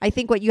sure. I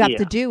think what you have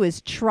to do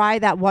is try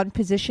that one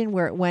position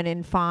where it went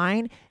in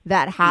fine.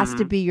 That has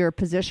to be your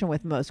position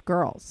with most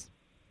girls.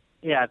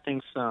 Yeah, I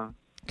think so.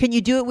 Can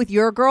you do it with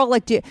your girl?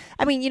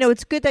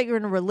 It's good that you're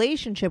in a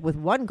relationship with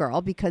one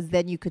girl because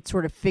then you could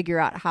sort of figure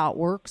out how it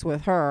works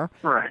with her.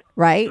 Right.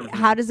 Right? Mm-hmm.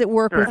 How does it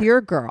work with your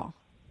girl?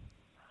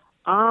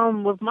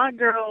 With my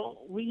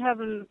girl, we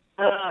haven't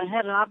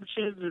had an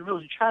opportunity to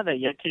really try that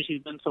yet because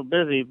she's been so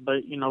busy.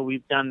 But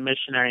we've done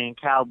missionary and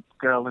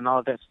cowgirl and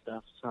all that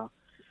stuff. So,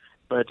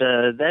 but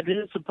that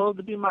is supposed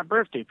to be my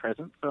birthday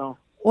present. So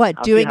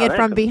what? Doing it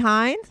from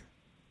behind?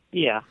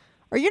 Yeah.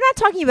 Or you're not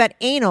talking about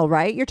anal,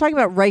 right? You're talking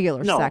about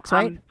regular sex,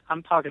 right?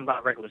 I'm talking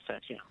about regular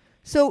sex. Yeah.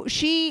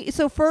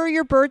 So for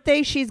your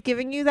birthday, she's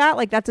giving you that?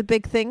 Like that's a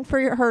big thing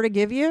for her to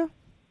give you?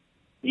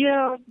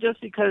 Yeah, just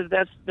because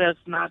that's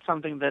not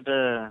something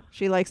that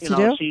she likes to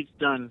do. She's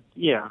done.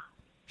 Yeah.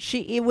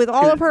 She with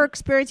all of her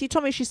experience. You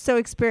told me she's so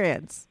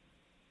experienced.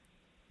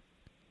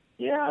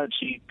 Yeah,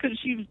 because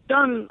she's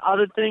done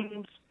other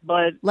things,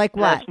 but like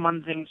what? That's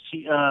one thing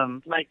she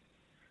like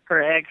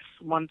her ex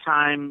one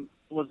time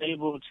was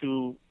able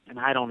to, and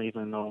I don't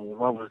even know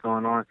what was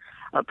going on.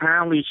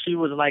 Apparently, she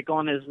was like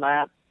on his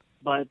lap,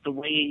 but the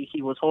way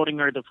he was holding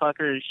her to fuck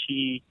her,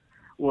 she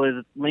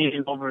was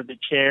leaning over the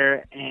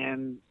chair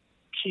and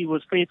she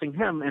was facing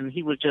him, and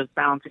he was just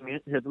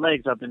bouncing his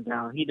legs up and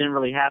down. He didn't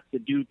really have to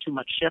do too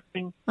much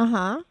shifting.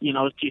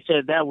 She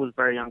said that was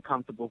very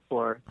uncomfortable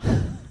for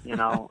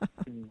her,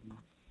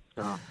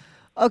 So.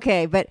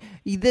 Okay, but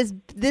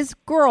this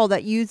girl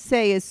that you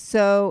say is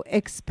so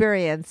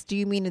experienced, do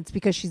you mean it's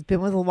because she's been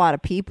with a lot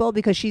of people?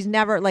 Because she's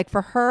never, like,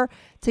 for her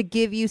to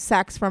give you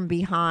sex from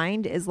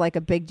behind is like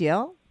a big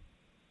deal?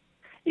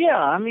 Yeah,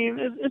 I mean,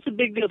 it's a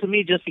big deal to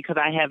me just because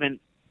I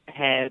haven't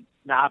had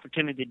the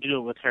opportunity to do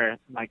it with her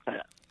like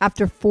that.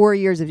 After 4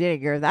 years of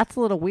dating her, that's a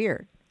little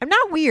weird. I'm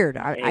not weird.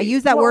 I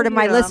use that word and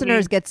my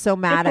listeners get so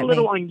mad at me. It's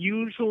a little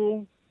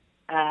unusual.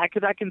 I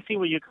can see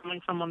where you're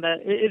coming from on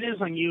that. It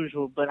is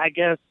unusual, but I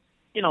guess,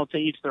 to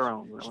each their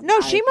own. Really.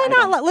 No, she might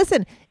not.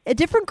 Listen, a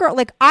different girl,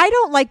 like I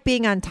don't like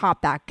being on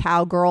top, that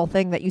cowgirl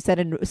thing that you said,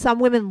 and some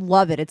women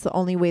love it. It's the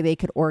only way they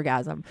could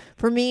orgasm.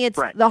 For me,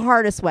 it's the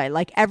hardest way.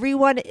 Like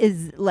everyone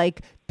is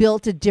like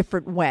built a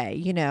different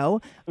way,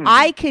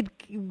 I could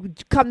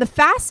come the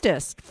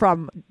fastest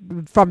from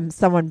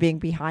someone being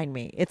behind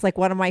me. It's like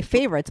one of my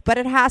favorites, but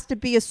it has to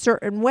be a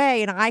certain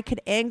way, and I could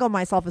angle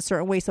myself a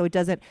certain way so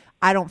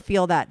I don't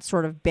feel that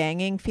sort of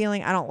banging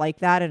feeling. I don't like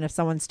that, and if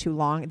someone's too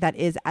long, that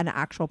is an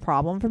actual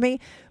problem for me.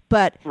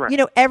 But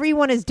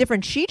everyone is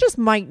different. She just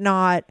might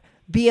not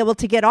be able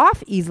to get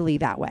off easily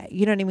that way.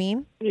 You know what I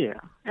mean? Yeah,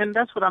 and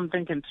that's what I'm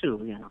thinking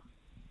too.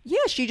 Yeah,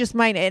 she just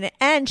might.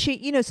 And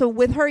she, so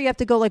with her, you have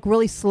to go like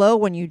really slow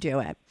when you do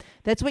it.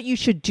 That's what you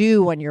should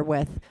do when you're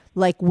with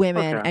like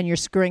women and you're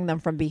screwing them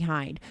from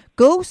behind.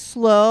 Go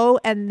slow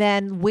and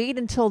then wait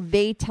until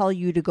they tell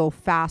you to go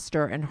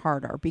faster and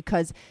harder,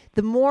 because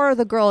the more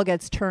the girl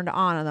gets turned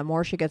on and the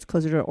more she gets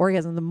closer to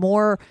orgasm, the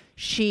more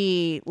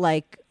she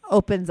like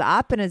opens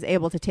up and is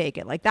able to take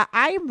it like that.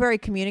 I am very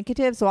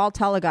communicative, so I'll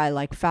tell a guy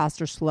like fast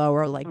or slow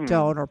or like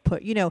don't or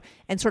put,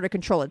 and sort of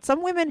control it.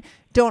 Some women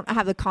don't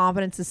have the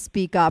confidence to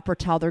speak up or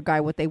tell their guy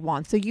what they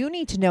want. So you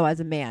need to know as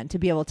a man to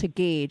be able to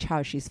gauge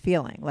how she's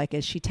feeling. Like,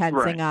 is she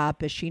tensing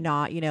up? Is she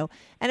not?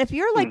 And if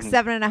you're like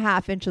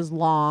 7.5 inches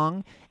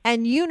long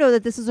and you know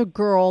that this is a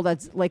girl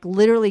that's like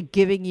literally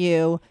giving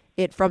you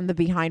it from the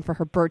behind for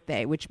her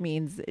birthday, which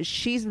means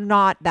she's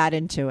not that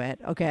into it.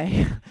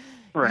 Okay.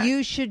 Right.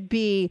 You should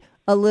be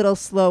a little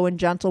slow and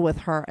gentle with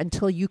her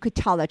until you could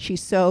tell that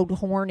she's so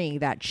horny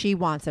that she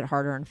wants it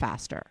harder and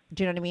faster.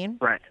 Do you know what I mean?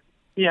 Right.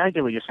 Yeah, I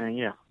get what you're saying.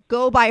 Yeah.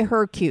 Go by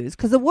her cues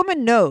because a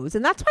woman knows.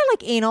 And that's why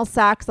like anal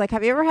sex, like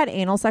have you ever had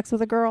anal sex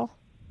with a girl?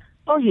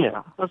 Oh,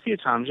 yeah. A few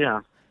times,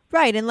 yeah.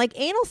 Right. And like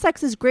anal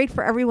sex is great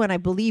for everyone, I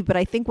believe. But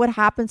I think what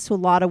happens to a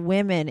lot of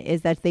women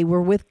is that they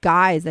were with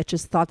guys that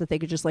just thought that they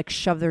could just like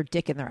shove their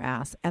dick in their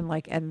ass and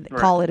like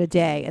call it a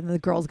day. And the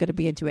girl's going to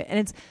be into it. And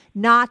it's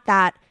not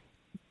that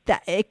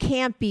it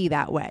can't be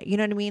that way. You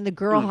know what I mean? The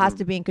girl has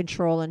to be in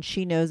control and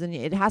she knows, and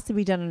it has to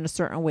be done in a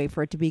certain way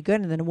for it to be good.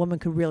 And then a woman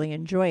could really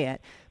enjoy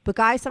it. But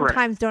guys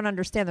sometimes don't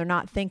understand. They're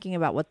not thinking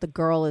about what the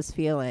girl is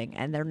feeling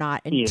and they're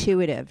not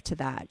intuitive to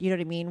that. You know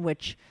what I mean?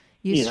 Which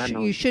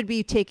you should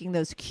be taking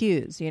those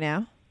cues, you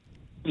know?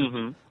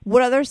 Mm-hmm.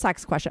 What other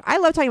sex question? I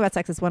love talking about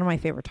sex. It's one of my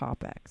favorite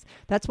topics.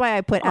 That's why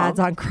I put ads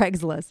on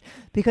Craigslist,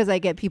 because I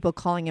get people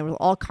calling in with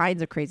all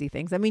kinds of crazy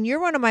things. I mean,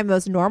 you're one of my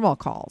most normal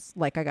calls.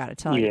 Like, I got to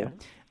tell you,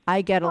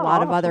 I get a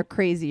lot of other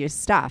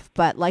craziest stuff.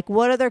 But like,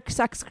 what other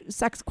sex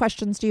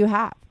questions do you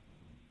have?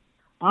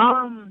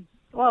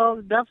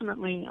 Well,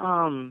 definitely,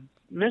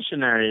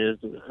 missionary is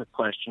a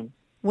question.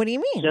 What do you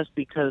mean? Just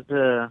because,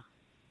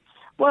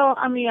 well,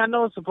 I mean, I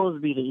know it's supposed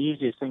to be the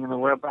easiest thing in the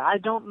world, but I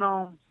don't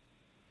know.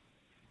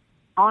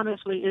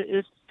 Honestly,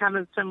 it's kind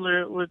of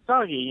similar with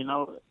doggy, you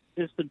know.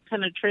 It's the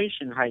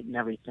penetration height and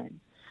everything.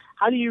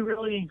 How do you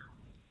really,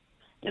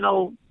 you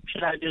know,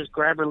 should I just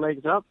grab her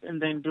legs up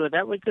and then do it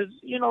that way? Because,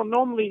 you know,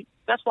 normally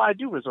that's why I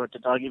do resort to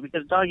doggy,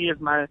 because doggy is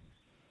my,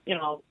 you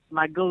know,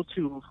 my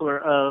go-to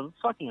for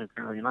fucking a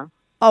girl, you know.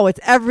 Oh,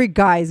 it's every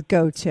guy's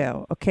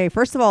go-to. Okay,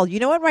 first of all, you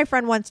know what my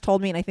friend once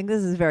told me, and I think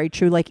this is very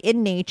true. Like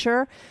in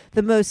nature,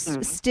 the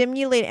most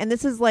stimulating, and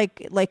this is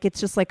like it's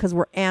just like because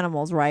we're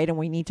animals, right? And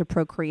we need to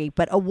procreate.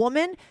 But a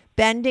woman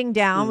bending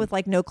down with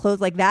like no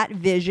clothes, like that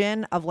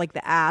vision of like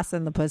the ass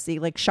and the pussy,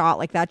 like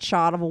that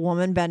shot of a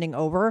woman bending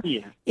over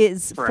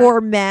is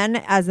for men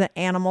as an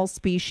animal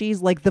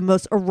species like the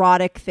most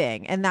erotic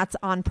thing. And that's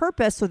on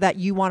purpose so that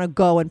you want to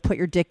go and put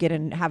your dick in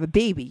and have a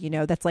baby, you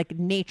know, that's like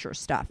nature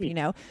stuff, you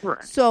know?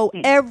 Right. So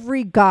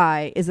every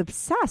guy is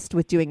obsessed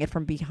with doing it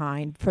from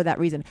behind for that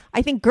reason.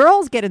 I think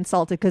girls get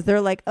insulted because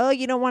they're like, oh,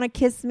 you don't want to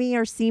kiss me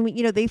or see me.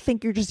 You know, they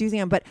think you're just using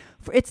them, but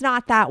it's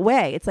not that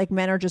way. It's like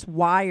men are just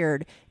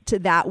wired to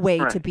that way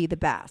to be the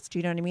best.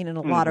 You know what I mean? And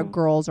a lot of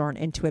girls aren't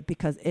into it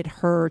because it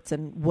hurts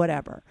and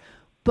whatever.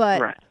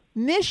 But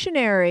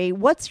missionary,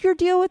 what's your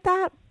deal with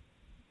that?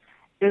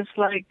 It's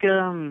like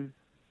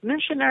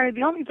missionary.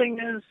 The only thing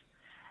is,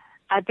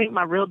 I think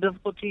my real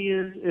difficulty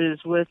is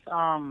with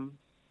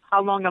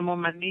how long I'm on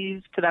my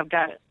knees, because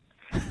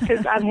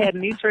I've had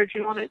knee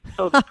surgery on it,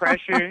 so the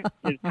pressure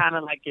is kind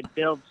of like it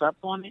builds up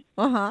on it.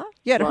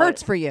 Yeah, it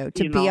hurts for you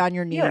to be on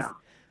your knees. Yeah.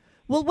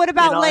 Well, what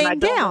about laying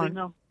down?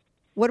 Really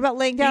what about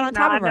laying down on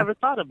top of her? I never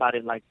thought about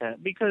it like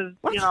that because,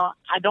 you know,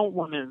 I don't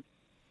want to,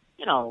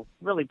 you know,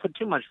 really put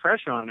too much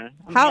pressure on her.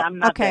 I mean, I'm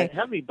not that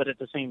heavy, but at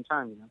the same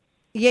time, you know.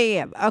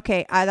 Yeah.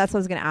 Okay, that's what I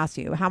was going to ask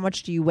you. How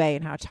much do you weigh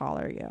and how tall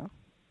are you?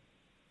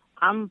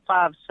 I'm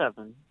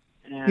 5'7".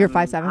 You're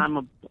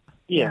 5'7"?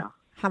 Yeah.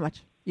 How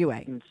much you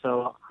weigh? And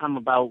so I'm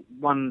about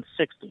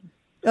 160.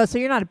 Oh, so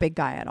you're not a big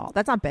guy at all.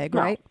 That's not big,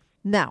 right?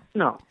 No.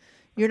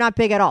 You're not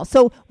big at all.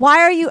 So why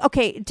are you,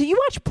 okay, do you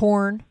watch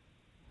porn?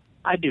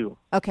 I do.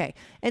 Okay.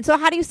 And so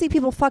how do you see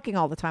people fucking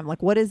all the time?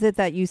 Like, what is it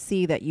that you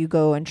see that you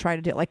go and try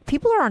to do? Like,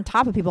 people are on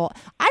top of people.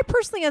 I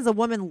personally, as a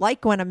woman,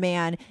 like when a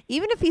man,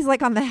 even if he's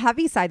like on the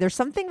heavy side, there's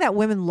something that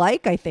women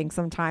like, I think,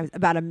 sometimes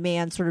about a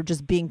man sort of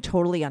just being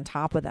totally on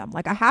top of them.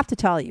 Like, I have to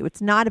tell you,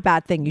 it's not a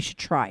bad thing. You should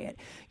try it.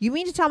 You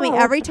mean to tell me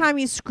every time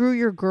you screw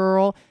your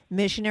girl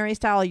missionary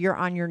style, you're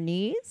on your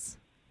knees?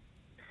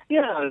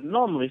 Yeah,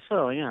 normally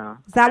so, yeah.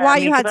 Is that why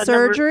you had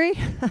surgery?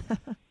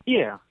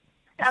 Yeah.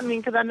 I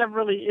mean, because it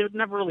never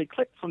really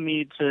clicked for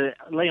me to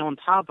lay on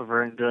top of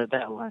her and do it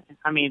that way.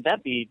 I mean,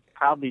 that'd be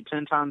probably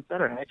 10 times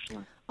better,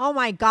 actually. Oh,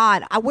 my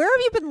God. Where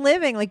have you been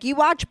living? Like, you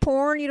watch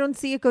porn, you don't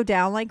see it go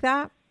down like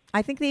that?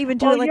 I think they even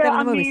do it like that in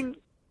the movies.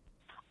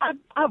 I mean,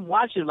 I've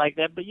watched it like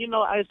that, but, you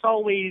know, it's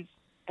always,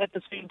 at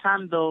the same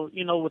time, though,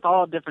 you know, with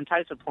all different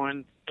types of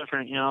porn,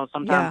 different, you know,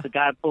 sometimes the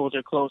guy pulls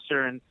her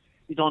closer and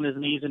he's on his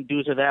knees and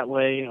does it that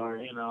way, or,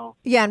 you know.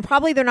 Yeah, and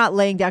probably they're not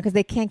laying down because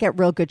they can't get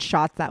real good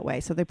shots that way.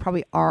 So they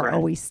probably are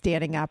always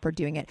standing up or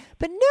doing it.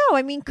 But no,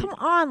 I mean, come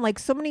on, like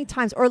so many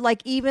times. Or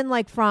like even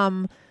like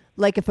from,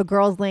 like if a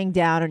girl's laying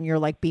down and you're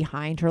like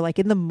behind her, like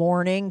in the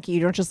morning, you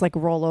don't just like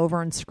roll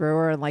over and screw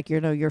her and like, you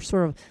know, you're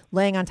sort of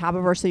laying on top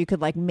of her so you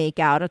could like make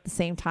out at the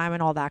same time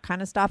and all that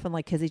kind of stuff and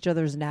like kiss each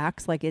other's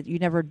necks. Like you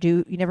never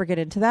get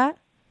into that?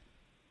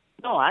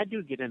 No, I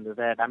do get into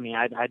that. I mean,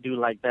 I do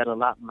like that a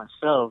lot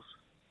myself.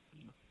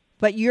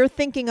 But you're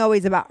thinking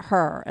always about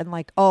her and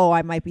like, oh,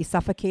 I might be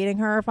suffocating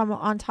her if I'm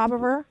on top of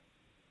her?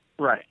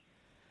 Right.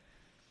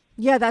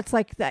 Yeah, that's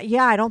like that.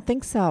 Yeah, I don't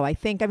think so. I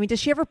mean,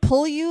 does she ever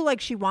pull you like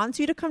she wants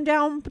you to come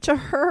down to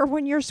her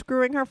when you're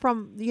screwing her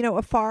from, you know,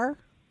 afar?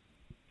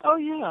 Oh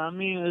yeah, I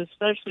mean,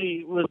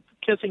 especially with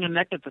kissing a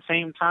neck at the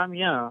same time.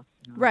 Yeah.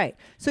 Right.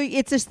 So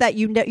it's just that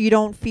you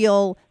don't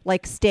feel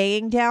like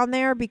staying down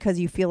there because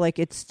you feel like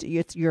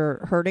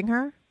you're hurting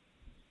her.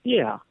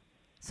 Yeah.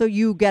 So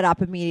you get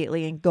up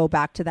immediately and go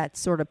back to that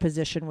sort of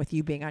position with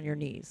you being on your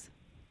knees.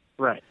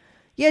 Right.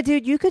 Yeah,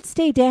 dude, you could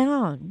stay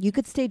down. You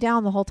could stay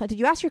down the whole time. Did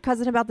you ask your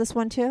cousin about this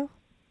one too?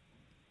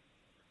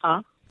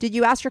 Huh? Did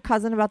you ask your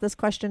cousin about this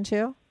question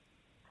too?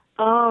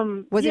 I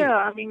mean,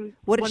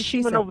 what did when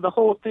she went say? over the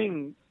whole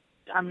thing,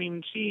 I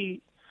mean,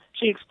 she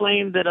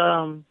explained that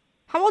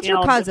How old's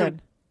your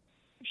cousin?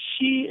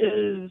 She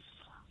is,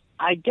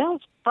 I guess,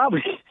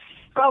 probably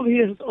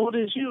as old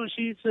as you.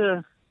 She's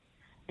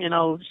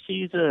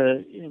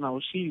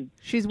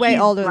She's way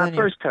older than my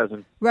first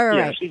cousin. Right.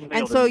 Yeah, Right. she's way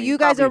And older so than me, you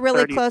guys are probably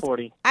really 30, close.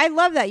 40. I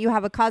love that you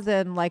have a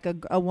cousin, like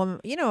a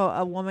woman,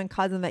 a woman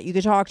cousin that you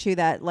could talk to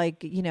that,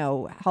 like,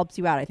 helps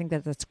you out. I think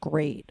that's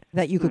great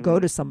that you could go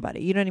to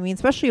somebody, you know what I mean?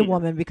 Especially a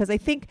woman, because I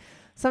think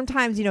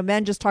sometimes,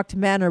 men just talk to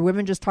men or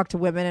women just talk to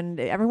women, and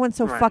everyone's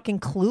so fucking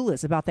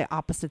clueless about the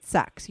opposite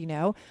sex,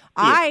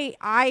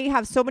 I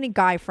have so many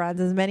guy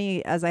friends, as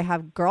many as I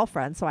have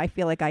girlfriends, so I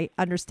feel like I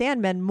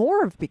understand men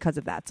more because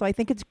of that. So I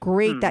think it's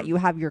great that you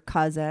have your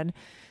cousin,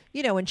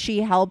 and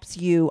she helps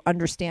you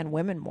understand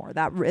women more.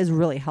 That is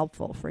really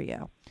helpful for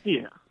you.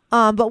 Yeah.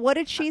 But what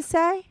did she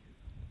say?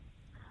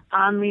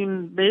 I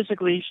mean,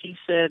 basically, she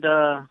said,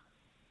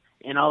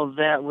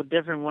 that with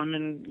different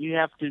women, you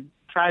have to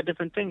try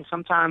different things.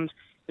 Sometimes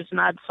it's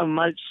not so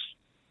much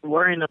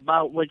worrying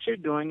about what you're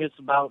doing, it's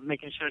about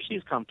making sure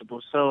she's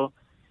comfortable. So,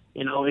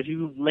 if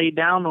you lay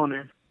down on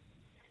her,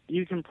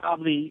 you can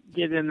probably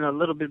get in a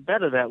little bit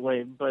better that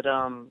way. But,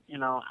 I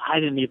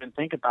didn't even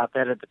think about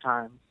that at the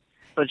time.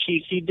 But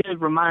she did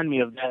remind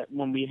me of that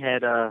when we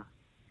had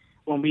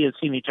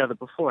seen each other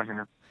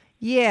beforehand.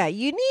 Yeah,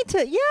 you need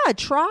to,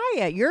 try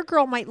it. Your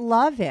girl might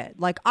love it.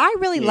 Like, I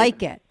really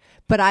like it.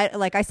 But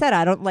like I said,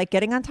 I don't like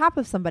getting on top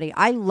of somebody.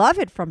 I love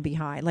it from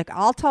behind. Like,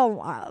 I'll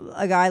tell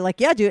a guy, like,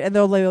 yeah, dude. And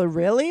they'll like,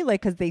 really?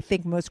 Like, because they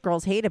think most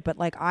girls hate it. But,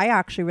 like, I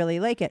actually really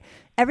like it.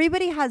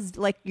 Everybody has,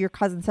 like your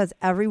cousin says,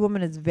 every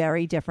woman is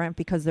very different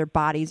because their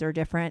bodies are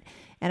different.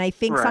 And I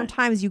think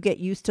sometimes you get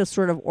used to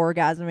sort of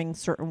orgasming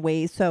certain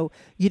ways. So,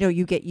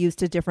 you get used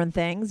to different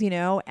things,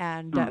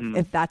 and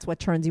if that's what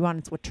turns you on,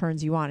 it's what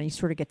turns you on. And you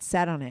sort of get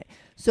set on it.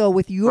 So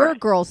with your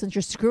girl, since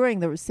you're screwing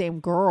the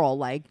same girl,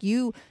 like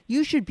you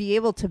should be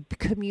able to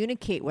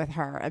communicate with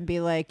her and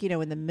be like,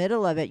 in the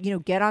middle of it,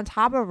 get on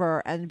top of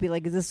her and be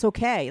like, is this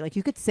okay? Like,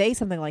 you could say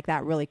something like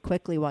that really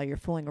quickly while you're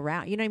fooling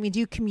around. You know what I mean? Do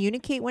you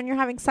communicate when you're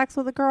having sex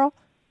with a girl?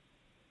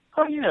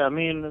 Oh, yeah. I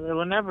mean,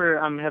 whenever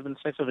I'm having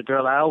sex with a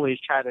girl, I always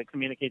try to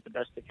communicate the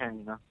best I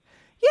can,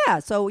 Yeah,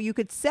 so you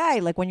could say,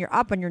 like, when you're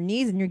up on your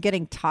knees and you're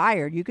getting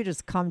tired, you could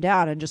just come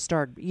down and just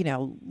start,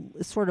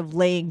 sort of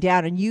laying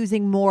down and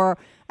using more.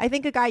 I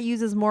think a guy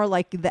uses more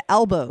like the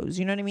elbows.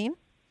 You know what I mean?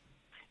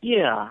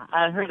 Yeah,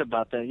 I heard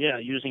about that. Yeah,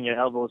 using your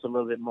elbows a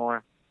little bit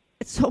more.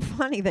 It's so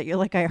funny that you're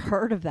like, I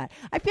heard of that.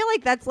 I feel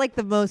like that's like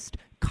the most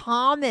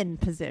common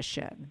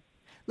position.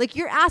 Like,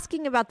 you're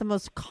asking about the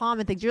most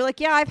common things. You're like,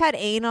 yeah, I've had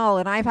anal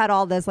and I've had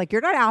all this. Like,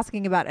 you're not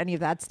asking about any of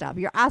that stuff.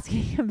 You're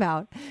asking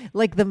about,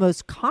 like, the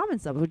most common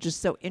stuff, which is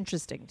so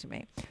interesting to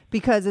me.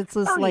 Because it's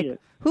just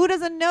who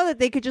doesn't know that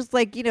they could just,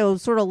 like,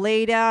 sort of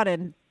lay down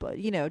and,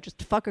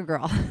 just fuck a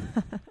girl?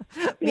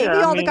 Maybe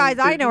the guys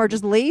I know are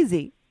just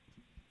lazy.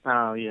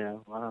 Oh, yeah.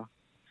 Well,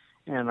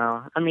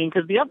 I mean,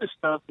 because the other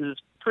stuff is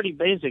pretty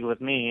basic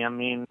with me. I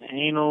mean,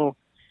 anal,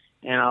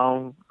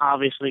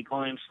 obviously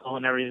going slow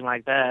and everything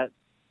like that.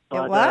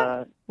 But,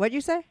 what? What'd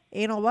you say?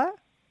 Anal what?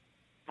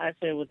 I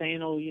said with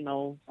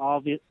anal,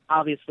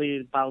 obviously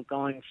about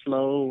going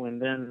slow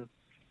and then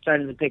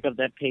starting to pick up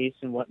that pace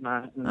and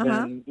whatnot. And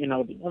then,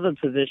 the other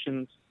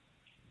positions,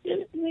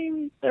 I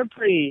mean, they're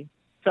pretty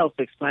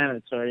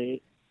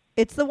self-explanatory.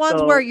 It's the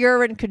ones where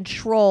you're in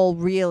control,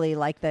 really,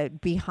 like the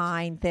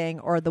behind thing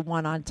or the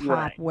one on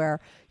top where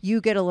you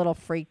get a little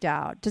freaked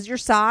out. Does your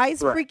size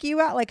freak you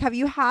out? Like, have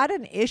you had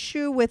an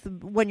issue with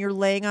when you're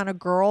laying on a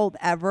girl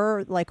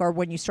ever, like, or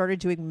when you started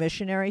doing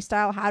missionary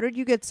style? How did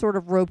you get sort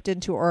of roped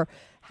into, or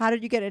how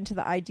did you get into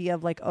the idea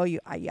of like, oh, you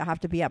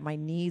have to be at my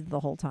knees the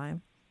whole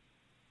time?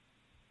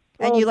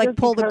 And you like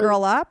pull the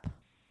girl up?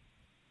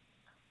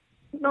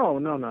 No.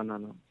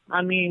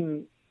 I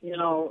mean,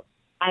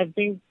 I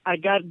think I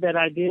got that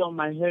idea on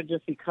my head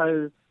just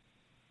because,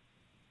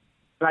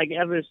 like,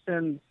 ever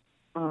since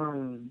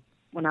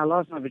when I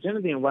lost my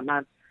virginity and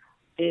whatnot,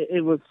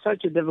 it was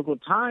such a difficult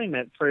time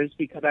at first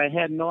because I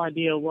had no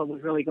idea what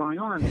was really going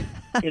on.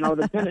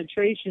 The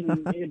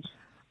penetration,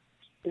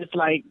 it's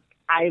like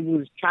I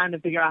was trying to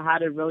figure out how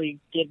to really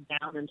get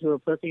down into a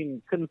pussy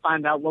and couldn't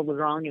find out what was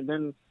wrong. And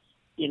then,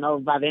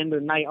 by the end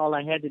of the night, all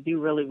I had to do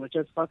really was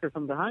just fuck her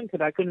from behind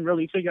because I couldn't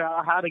really figure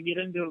out how to get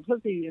into a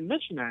pussy in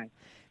missionary.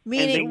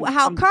 Meaning,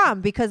 how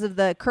come? Because of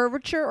the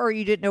curvature, or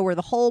you didn't know where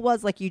the hole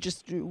was? Like, you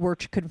just were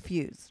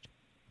confused?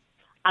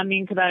 I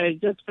mean, because I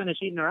had just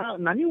finished eating her out,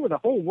 and I knew where the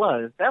hole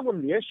was. That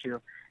wasn't the issue.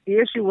 The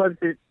issue was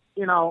that,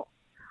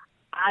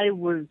 I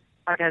was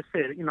like I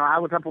said, I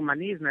was up on my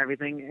knees and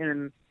everything,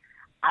 and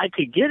I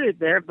could get it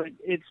there, but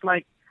it's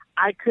like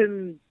I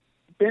couldn't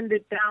bend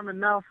it down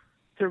enough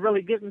to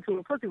really get into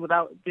a pussy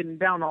without getting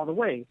down all the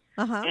way.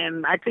 Uh-huh.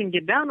 And I couldn't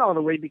get down all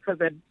the way because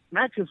that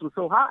mattress was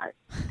so high.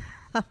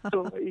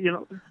 So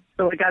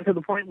it got to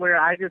the point where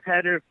I just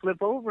had her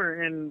flip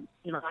over, and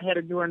I had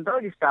to do her in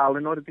doggy style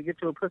in order to get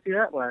to a pussy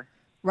that way.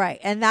 Right.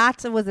 And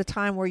that was a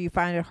time where you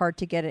find it hard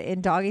to get it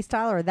in doggy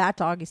style, or that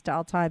doggy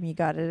style time you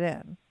got it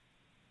in?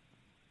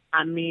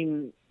 I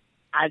mean,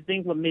 I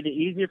think what made it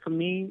easier for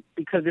me,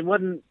 because it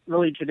wasn't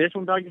really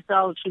traditional doggy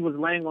style, she was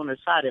laying on her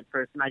side at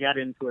first, and I got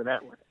into her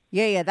that way.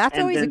 Yeah. That's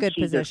And always a then good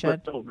she just position.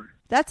 flipped over.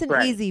 That's an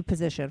Right. easy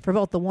position for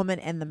both the woman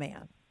and the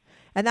man.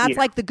 And that's Yeah.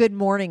 like the good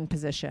morning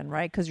position,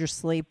 right? Because you're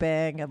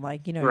sleeping and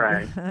like,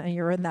 Right.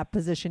 you're in that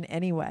position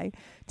anyway.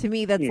 To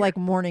me, that's Yeah. like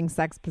morning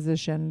sex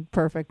position.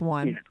 Perfect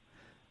one. Yeah.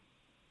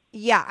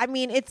 Yeah, I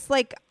mean, it's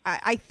like,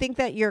 I think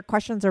that your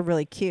questions are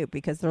really cute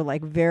because they're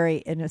like very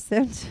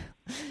innocent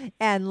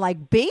and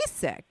like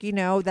basic,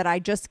 that I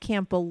just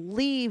can't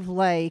believe.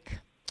 Like,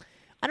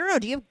 I don't know.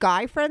 Do you have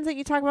guy friends that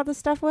you talk about this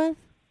stuff with?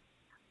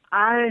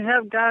 I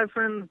have guy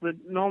friends, but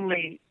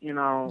normally, You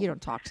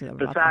don't talk to them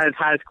about this. besides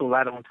high school,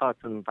 I don't talk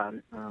to them about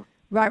it. No.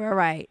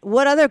 Right.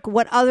 What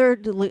other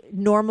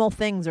normal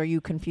things are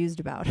you confused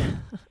about?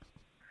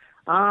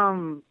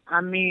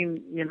 I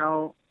mean,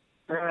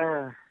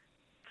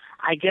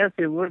 I guess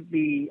it would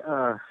be,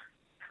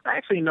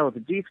 actually, no,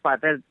 the G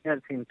spot,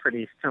 that seemed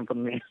pretty simple to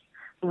me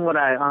from what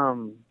I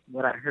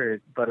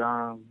heard. But,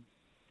 I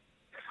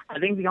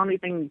think the only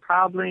thing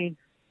probably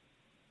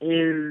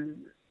is,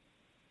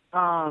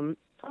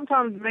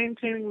 sometimes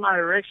maintaining my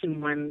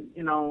erection when,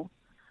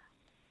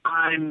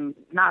 I'm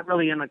not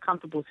really in a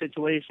comfortable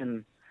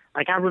situation.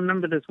 Like, I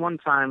remember this one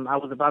time I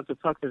was about to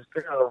fuck this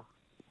girl,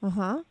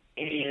 Uh-huh.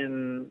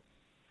 and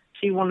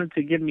she wanted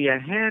to give me a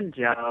hand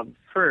job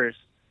first.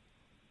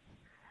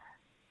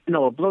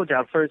 No, a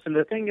blowjob first. And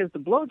the thing is, the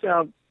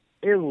blowjob,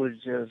 it was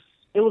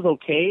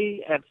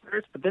okay at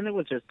first, but then it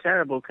was just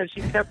terrible because she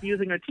kept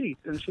using her teeth,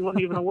 and she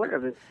wasn't even aware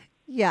of it.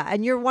 Yeah,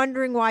 and you're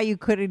wondering why you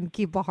couldn't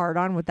keep a hard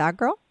on with that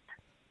girl?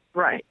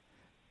 Right.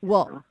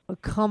 Well,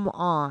 come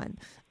on.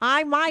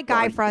 My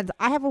guy friends,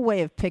 I have a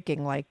way of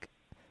picking like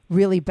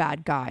really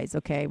bad guys,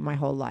 okay, my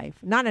whole life.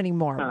 Not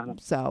anymore,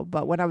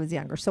 but when I was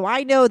younger. So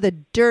I know the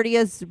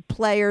dirtiest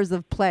players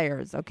of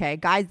players, okay?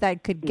 Guys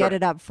that could get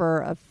it up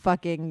for a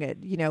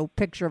fucking,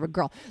 picture of a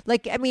girl.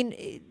 Like, I mean,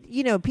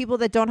 people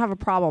that don't have a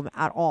problem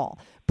at all.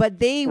 But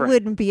they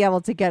wouldn't be able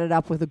to get it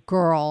up with a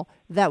girl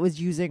that was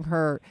using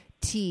her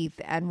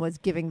teeth and was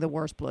giving the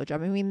worst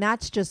blowjob. I mean,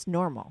 that's just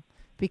normal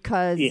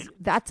because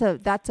that's a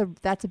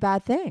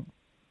bad thing.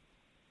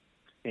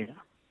 Yeah.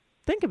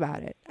 Think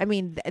about it. I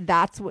mean,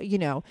 that's what, you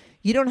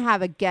don't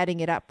have a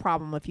getting it up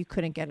problem if you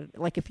couldn't get it,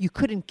 like if you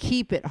couldn't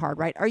keep it hard,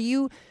 right? Are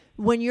you,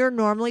 when you're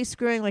normally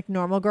screwing like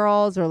normal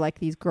girls or like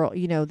these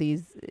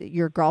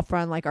your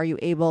girlfriend, like, are you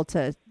able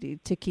to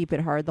keep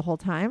it hard the whole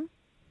time?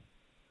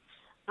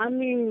 I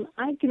mean,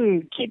 I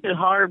can keep it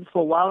hard for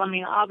a while. I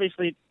mean,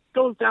 obviously it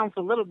goes down for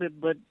a little bit,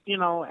 but,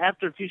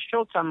 after a few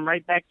strokes, I'm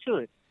right back to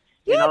it.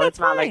 Yeah, that's it's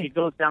not fine. like it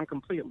goes down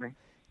completely.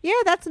 Yeah,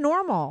 that's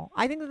normal.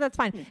 I think that's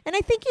fine. And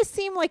I think you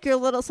seem like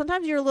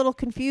sometimes you're a little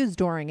confused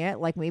during it.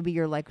 Like maybe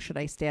you're like, should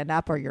I stand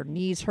up, or your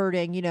knees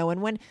hurting,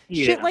 and when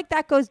shit like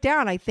that goes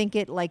down, I think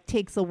it like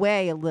takes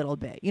away a little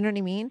bit. You know what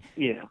I mean?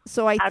 Yeah.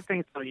 So I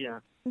think so,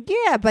 yeah.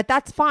 Yeah, but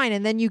that's fine.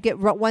 And then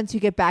once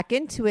you get back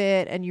into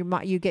it and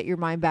you get your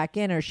mind back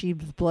in, or she's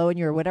blowing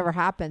you or whatever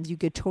happens, you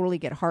could totally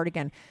get hard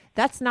again.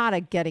 That's not a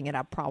getting it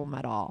up problem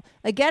at all.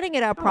 A getting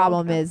it up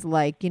problem is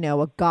like,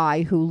 a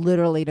guy who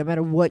literally, no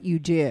matter what you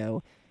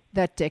do,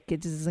 that dick,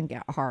 it doesn't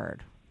get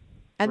hard.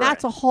 And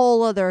that's a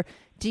whole other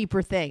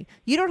deeper thing.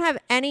 You don't have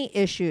any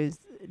issues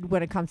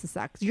when it comes to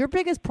sex. Your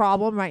biggest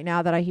problem right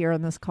now that I hear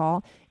on this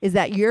call is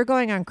that you're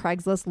going on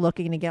Craigslist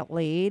looking to get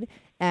laid,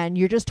 and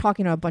you're just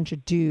talking to a bunch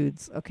of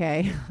dudes,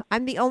 okay?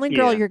 I'm the only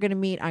girl you're going to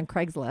meet on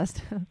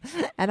Craigslist,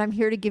 and I'm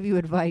here to give you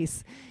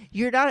advice.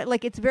 You're not,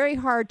 like, it's very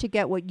hard to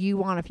get what you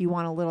want if you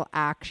want a little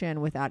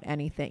action without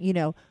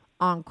anything,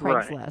 on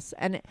Craigslist.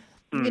 And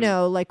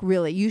like,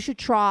 really, you should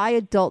try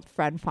adult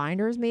friend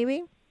finders,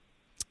 maybe.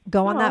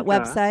 Go on that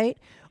website.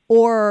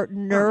 Or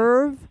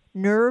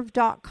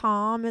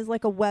Nerve.com is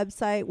like a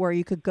website where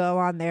you could go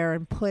on there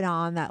and put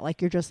on that, like,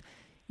 you're just,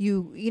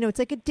 it's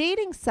like a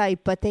dating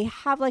site, but they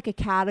have like a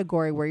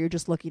category where you're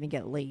just looking to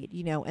get laid,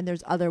 and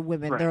there's other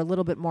women. They're a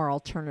little bit more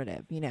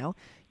alternative, You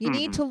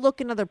need to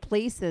look in other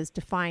places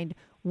to find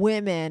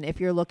women if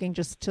you're looking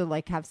just to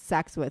like have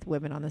sex with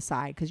women on the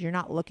side, because you're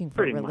not looking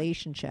for a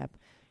relationship.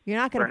 You're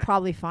not going to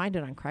probably find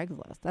it on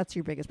Craigslist. That's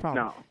your biggest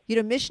problem.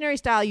 No. Missionary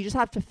style, you just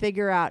have to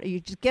figure out, you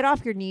just get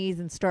off your knees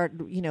and start,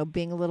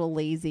 being a little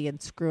lazy and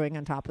screwing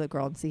on top of the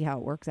girl and see how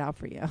it works out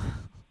for you.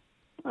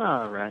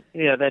 All right.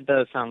 Yeah, that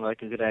does sound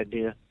like a good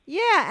idea.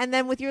 Yeah, and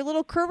then with your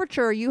little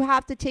curvature, you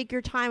have to take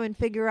your time and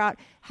figure out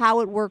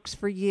how it works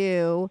for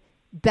you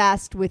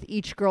best with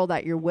each girl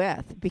that you're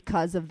with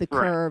because of the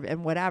curve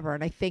and whatever.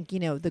 And I think,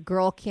 the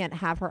girl can't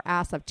have her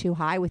ass up too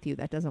high with you.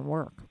 That doesn't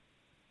work.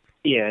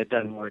 Yeah, it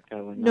doesn't work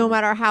that way. No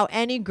matter how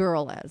any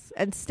girl is.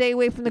 And stay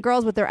away from the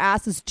girls with their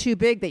asses too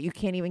big that you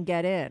can't even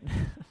get in.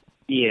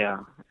 Yeah,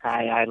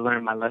 I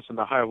learned my lesson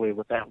the hard way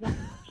with that one.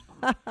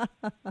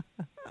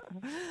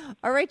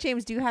 All right,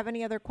 James, do you have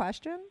any other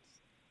questions?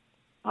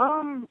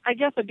 I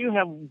guess I do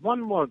have one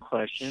more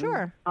question.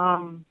 Sure.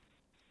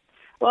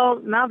 Well,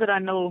 now that I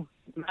know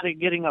not a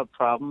getting up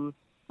problem,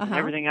 Uh-huh.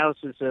 everything else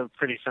is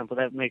pretty simple.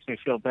 That makes me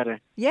feel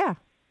better. Yeah.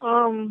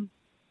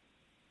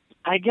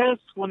 I guess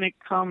when it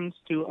comes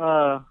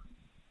to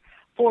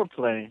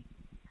foreplay,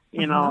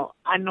 you know,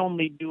 I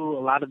normally do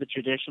a lot of the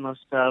traditional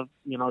stuff,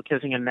 you know,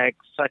 kissing a neck,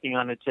 sucking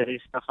on the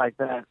titties, stuff like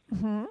that.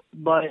 Mm-hmm.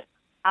 But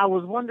I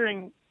was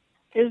wondering,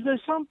 is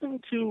there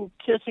something to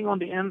kissing on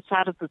the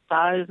inside of the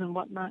thighs and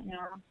whatnot, you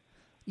know?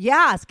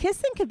 Yes,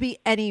 kissing could be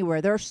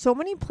anywhere. There are so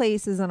many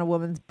places on a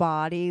woman's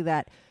body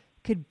that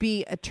could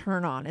be a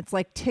turn on. It's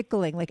like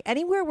tickling. Like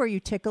anywhere where you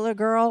tickle a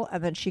girl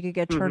and then she could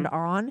get turned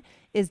on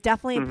is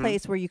definitely a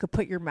place where you could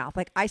put your mouth.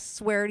 Like I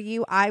swear to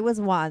you, I was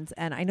once,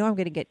 and I know I'm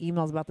going to get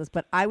emails about this,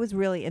 but I was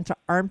really into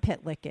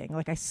armpit licking.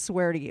 Like I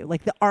swear to you,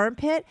 like the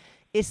armpit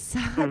is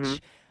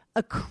such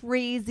a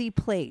crazy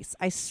place.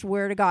 I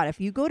swear to God, if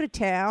you go to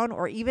town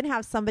or even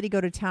have somebody go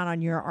to town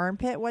on your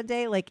armpit one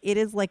day, like it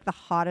is like the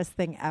hottest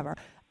thing ever.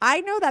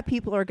 I know that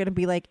people are going to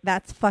be like,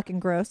 that's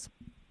fucking gross.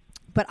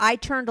 But I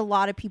turned a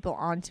lot of people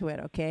onto it,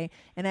 okay?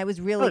 And I was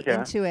really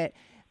into it.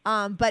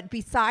 But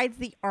besides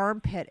the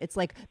armpit, it's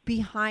like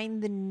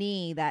behind the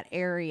knee, that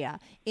area,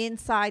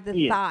 inside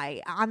the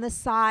thigh, on the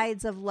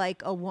sides of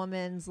like a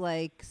woman's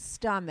like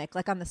stomach,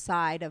 like on the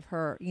side of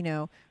her, you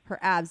know, her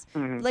abs.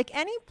 Like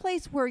any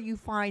place where you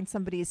find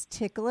somebody is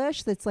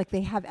ticklish, that's like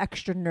they have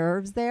extra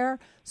nerves there.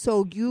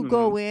 So you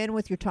go in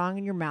with your tongue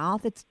in your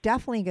mouth, it's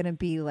definitely going to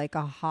be like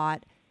a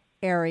hot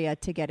area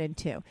to get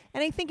into.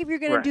 And I think if you're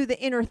going to do the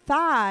inner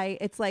thigh,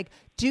 it's like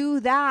do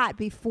that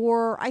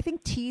before. I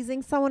think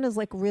teasing someone is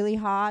like really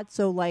hot.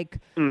 So like,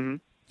 you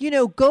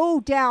know, go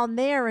down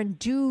there and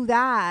do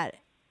that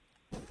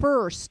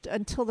first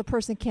until the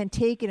person can't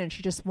take it and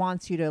she just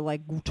wants you to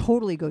like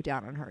totally go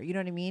down on her. You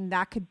know what I mean?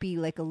 That could be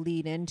like a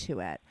lead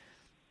into it.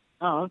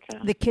 Oh, okay.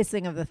 The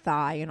kissing of the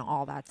thigh and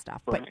all that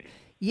stuff. But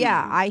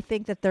yeah, I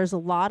think that there's a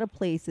lot of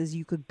places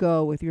you could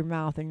go with your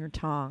mouth and your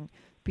tongue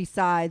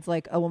besides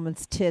like a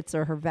woman's tits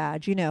or her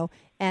vag, you know,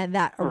 and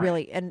that are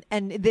really, and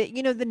the,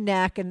 you know, the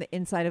neck and the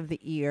inside of the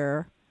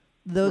ear,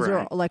 those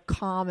are like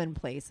common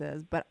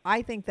places. But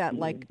I think that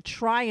like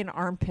try an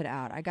armpit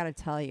out. I got to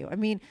tell you, I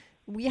mean,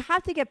 we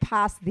have to get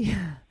past the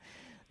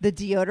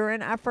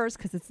deodorant at first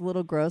because it's a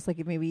little gross.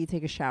 Like maybe you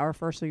take a shower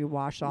first or you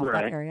wash off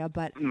that area.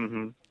 But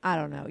I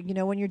don't know. You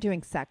know, when you're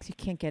doing sex, you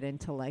can't get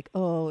into like,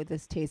 oh,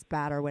 this tastes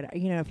bad or whatever.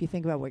 You know, if you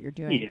think about what you're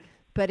doing. Yeah.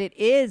 But it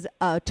is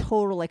a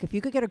total, like if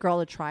you could get a girl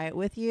to try it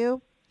with you,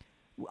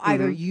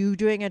 either you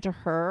doing it to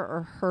her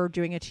or her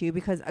doing it to you,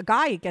 because a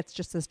guy gets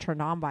just as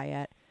turned on by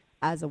it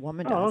as a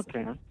woman does. Oh,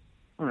 okay.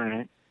 All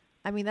right.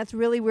 I mean, that's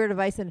really weird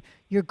advice. And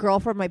your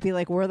girlfriend might be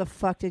like, where the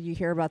fuck did you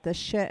hear about this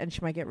shit? And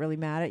she might get really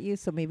mad at you.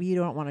 So maybe you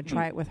don't want to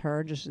try it with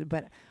her.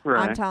 But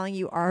I'm telling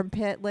you,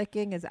 armpit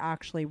licking is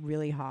actually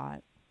really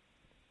hot.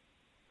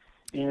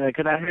 Yeah,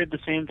 because I heard the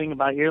same thing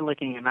about ear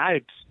licking, and I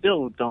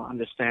still don't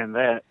understand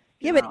that.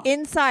 Yeah, but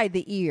inside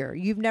the ear,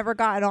 you've never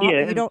gotten all.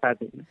 Yeah, you don't.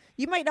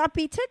 You might not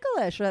be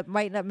ticklish. Or it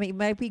might not.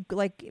 Might be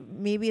like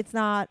maybe it's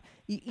not.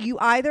 You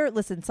either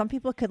listen. Some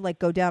people could like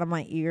go down on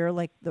my ear.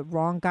 Like the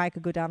wrong guy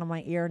could go down on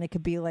my ear, and it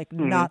could be like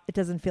not. It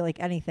doesn't feel like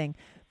anything.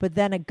 But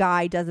then a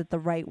guy does it the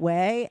right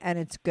way, and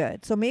it's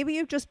good. So maybe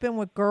you've just been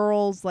with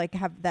girls like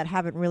that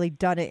haven't really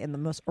done it in the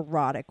most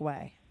erotic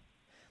way.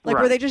 Like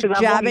were they just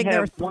jabbing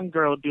their? One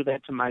girl do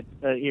that to my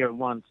ear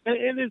once,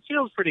 and it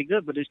feels pretty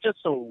good, but it's just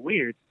so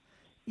weird.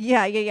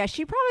 Yeah.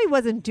 She probably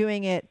wasn't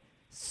doing it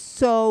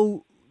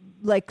so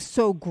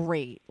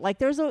great. Like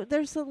there's a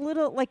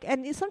little like,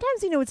 and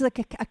sometimes, you know, it's like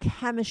a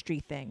chemistry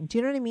thing. Do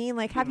you know what I mean?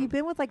 Like, have you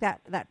been with like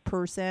that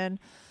person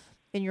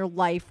in your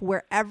life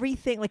where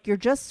everything, like you're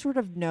just sort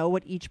of know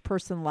what each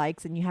person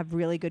likes and you have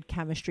really good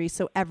chemistry.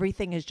 So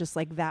everything is just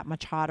like that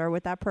much hotter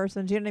with that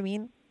person. Do you know what I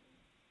mean?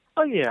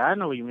 Oh yeah, I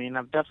know what you mean.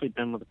 I've definitely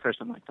been with a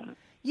person like that.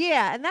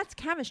 Yeah, and that's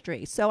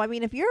chemistry. So, I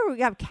mean, if you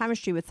have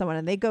chemistry with someone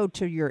and they go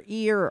to your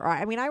ear, or,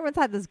 I mean, I once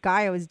had this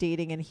guy I was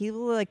dating and he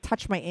like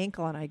touched my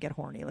ankle and I get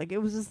horny. Like, it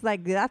was just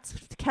like, that's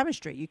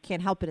chemistry. You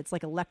can't help it. It's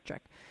like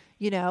electric,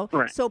 you know?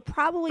 Right. So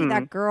probably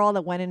that girl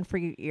that went in for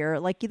your ear,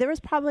 like there was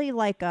probably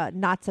like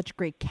not such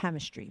great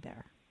chemistry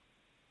there.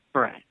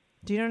 Right.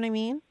 Do you know what I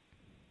mean?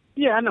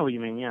 Yeah, I know what you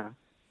mean, yeah.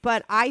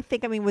 But I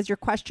think, I mean, was your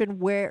question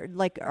where,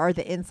 like, are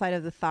the inside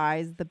of the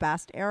thighs the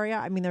best area?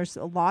 I mean, there's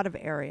a lot of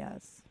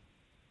areas.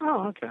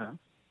 Oh, okay.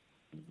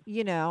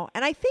 You know,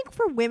 and I think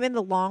for women,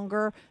 the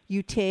longer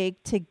you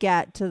take to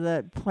get to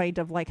the point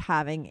of like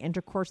having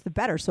intercourse, the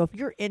better. So if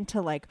you're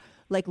into like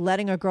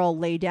letting a girl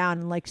lay down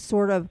and like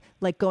sort of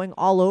like going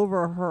all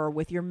over her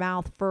with your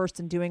mouth first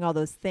and doing all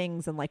those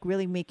things and like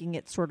really making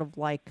it sort of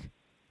like,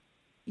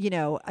 you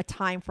know, a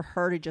time for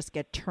her to just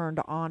get turned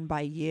on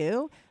by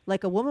you,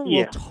 like a woman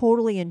will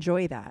totally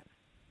enjoy that.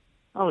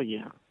 Oh,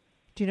 yeah.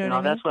 Do you know what I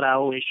mean? That's what I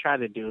always try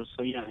to do.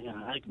 So yeah,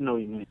 I know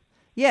what you mean.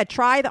 Yeah,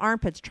 try the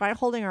armpits. Try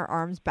holding her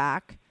arms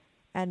back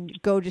and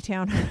go to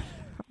town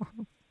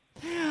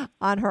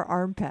on her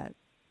armpit.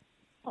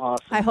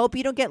 Awesome. I hope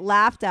you don't get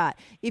laughed at.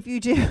 If you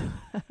do,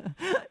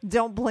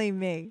 don't blame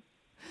me.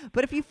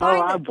 But if you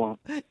find I won't.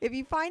 If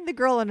you find the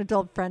girl an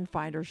adult friend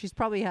finder, she's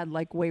probably had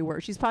like way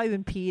worse. She's probably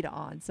been peed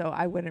on. So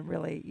I wouldn't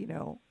really,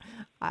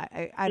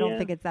 I don't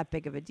think it's that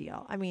big of a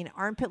deal. I mean,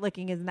 armpit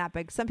licking isn't that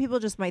big. Some people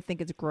just might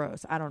think it's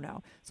gross. I don't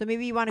know. So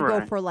maybe you want to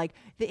go for like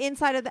the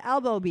inside of the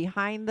elbow,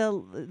 behind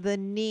the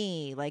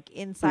knee, like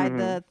inside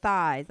the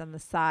thighs, on the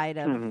side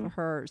of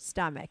her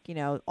stomach.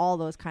 All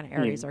those kind of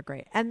areas are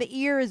great. And the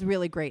ear is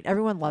really great.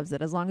 Everyone loves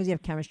it. As long as you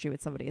have chemistry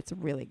with somebody, it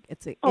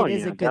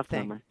is a good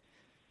thing.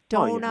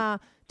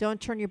 Don't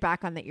turn your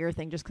back on the ear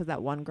thing just because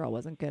that one girl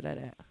wasn't good at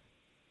it.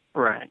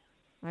 Right.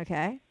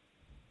 Okay.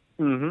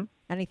 Mm-hmm.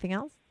 Anything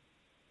else?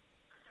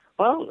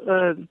 Well,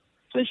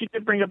 since you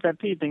did bring up that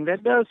pee thing,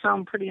 that does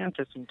sound pretty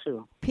interesting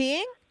too.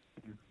 Peeing?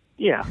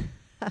 Yeah.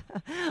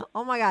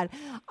 Oh my God.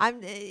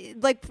 I'm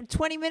like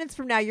 20 minutes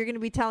from now, you're going to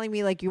be telling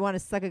me like you want to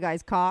suck a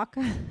guy's cock.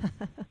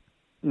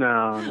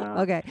 No.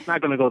 Okay. Not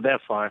going to go that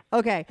far.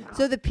 Okay. No.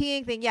 So the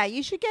peeing thing, yeah,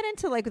 you should get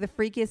into like the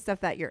freakiest stuff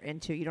that you're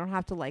into. You don't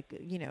have to like,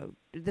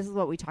 this is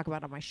what we talk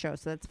about on my show,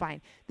 so that's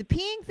fine. The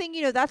peeing thing,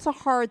 that's a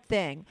hard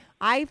thing.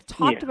 I've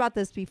talked about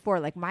this before.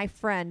 Like my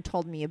friend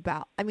told me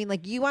about,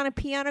 you want to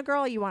pee on a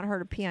girl or you want her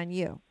to pee on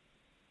you?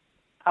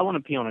 I want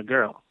to pee on a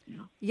girl.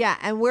 Yeah.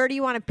 And where do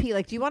you want to pee?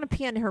 Like, do you want to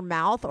pee on her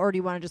mouth or do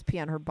you want to just pee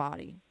on her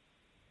body?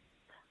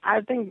 I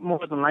think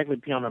more than likely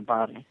pee on her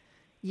body.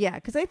 Yeah,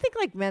 because I think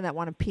like men that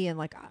want to pee in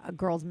like a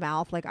girl's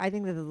mouth, like I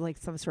think this is like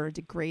some sort of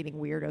degrading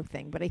weirdo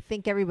thing. But I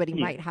think everybody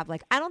might have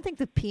like, I don't think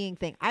the peeing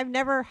thing. I've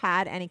never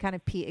had any kind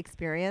of pee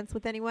experience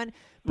with anyone,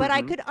 but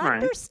I could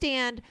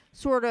understand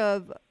sort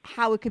of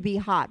how it could be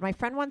hot. My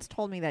friend once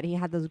told me that he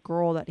had this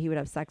girl that he would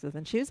have sex with,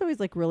 and she was always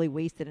like really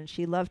wasted, and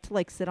she loved to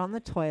like sit on the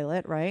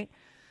toilet, right?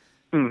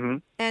 Mm-hmm.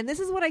 And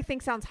this is what I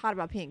think sounds hot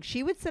about peeing.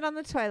 She would sit on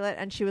the toilet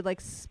and she would like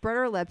spread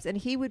her lips, and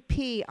he would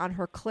pee on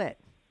her clit.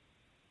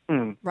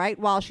 Right,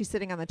 while she's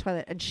sitting on the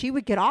toilet, and she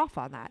would get off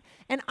on that,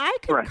 and I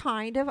could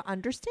kind of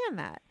understand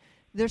that.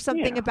 There's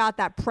something about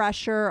that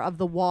pressure of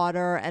the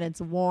water, and it's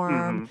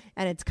warm,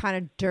 and it's kind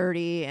of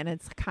dirty, and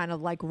it's kind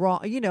of like raw,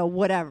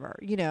 whatever,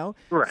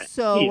 Right.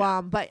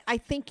 So, but I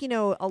think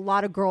a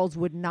lot of girls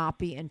would not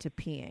be into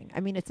peeing. I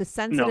mean, it's a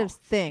sensitive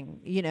thing,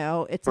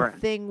 It's a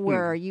thing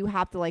where you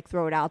have to like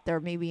throw it out there,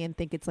 maybe, and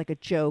think it's like a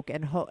joke,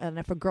 and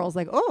if a girl's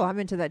like, oh, I'm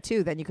into that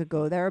too, then you could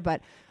go there,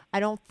 but I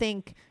don't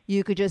think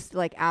you could just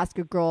like ask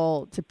a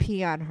girl to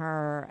pee on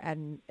her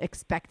and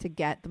expect to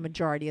get the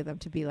majority of them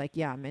to be like,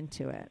 yeah, I'm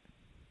into it.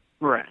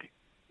 Right.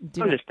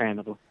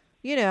 Understandable.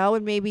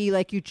 And maybe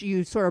like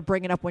you sort of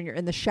bring it up when you're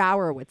in the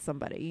shower with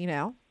somebody,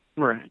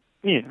 Right.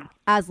 Yeah.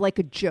 As like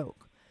a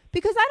joke.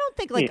 Because I don't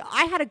think like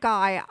I had a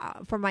guy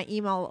from my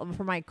email,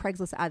 from my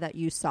Craigslist ad that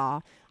you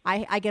saw.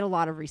 I get a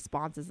lot of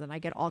responses and I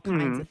get all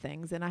kinds of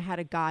things. And I had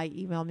a guy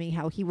email me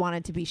how he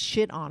wanted to be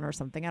shit on or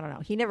something. I don't know.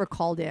 He never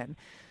called in.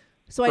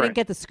 So I didn't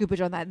get the scoopage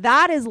on that.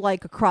 That is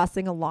like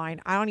crossing a line.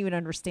 I don't even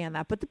understand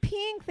that. But the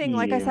peeing thing,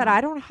 like I said,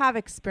 I don't have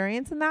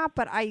experience in that.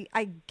 But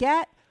I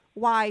get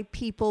why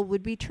people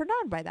would be turned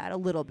on by that a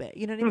little bit.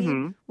 You know what I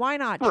mean? Why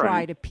not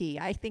try to pee?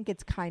 I think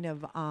it's kind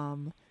of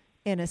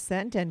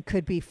innocent and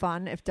could be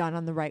fun if done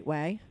on the right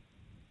way.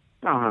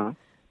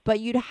 But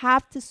you'd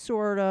have to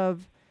sort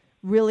of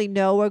really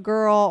know a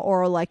girl,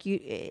 or like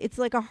it's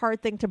like a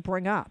hard thing to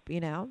bring up,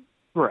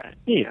 Right.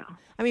 Yeah.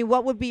 I mean,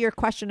 what would be your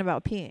question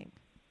about peeing?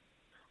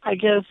 I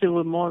guess it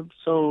would more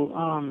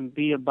so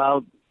be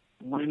about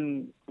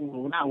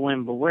not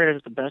when, but where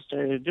is the best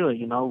area to do it,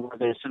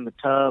 whether it's in the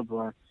tub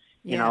or,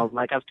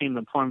 like I've seen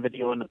the porn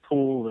video in the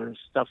pool or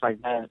stuff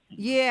like that.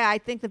 Yeah, I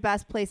think the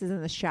best place is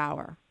in the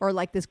shower, or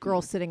like this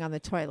girl sitting on the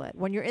toilet.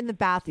 When you're in the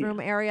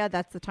bathroom area,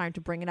 that's the time to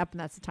bring it up, and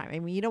that's the time. I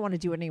mean, you don't want to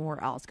do it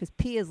anywhere else because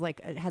pee is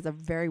like, it has a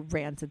very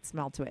rancid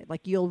smell to it.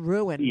 Like you'll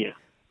ruin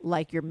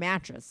like your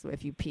mattress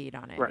if you peed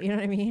on it. Right. You know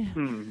what I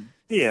mean?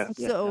 Yeah.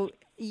 So...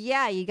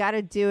 Yeah, you got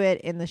to do it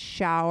in the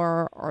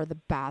shower or the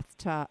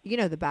bathtub,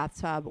 the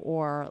bathtub,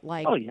 or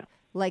like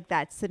like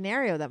that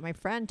scenario that my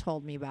friend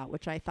told me about,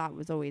 which I thought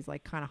was always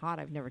like kind of hot.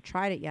 I've never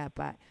tried it yet,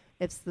 but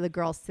it's the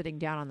girl sitting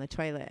down on the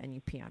toilet and you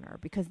pee on her,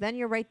 because then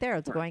you're right there.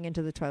 It's going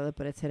into the toilet,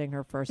 but it's hitting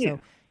her first. So,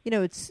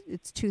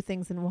 it's two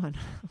things in one.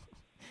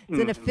 It's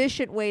an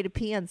efficient way to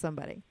pee on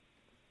somebody.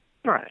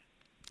 Right.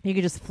 You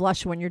can just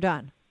flush when you're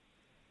done.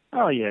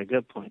 Oh, yeah,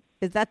 good point.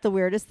 Is that the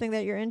weirdest thing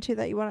that you're into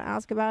that you want to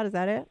ask about? Is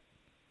that it?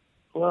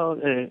 Well,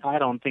 I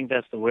don't think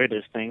that's the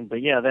weirdest thing,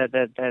 but yeah,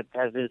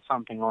 that is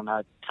something on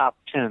our top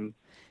 10.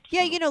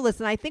 Yeah,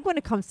 listen, I think when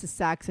it comes to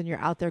sex and you're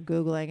out there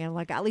Googling, and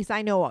like, at least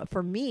I know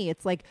for me,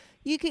 it's like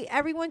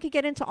everyone could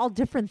get into all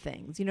different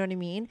things. You know what I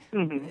mean?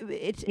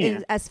 It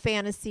is as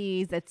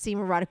fantasies that seem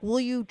erotic. Will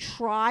you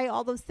try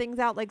all those things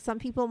out? Like some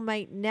people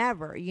might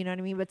never, you know what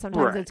I mean? But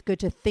sometimes it's good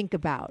to think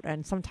about,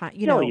 and sometimes,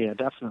 Oh, yeah,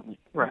 definitely.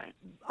 Right.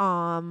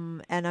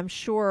 And I'm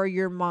sure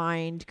your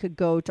mind could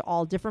go to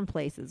all different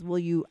places. Will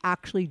you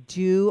actually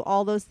do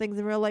all those things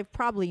in real life?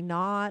 Probably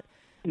not.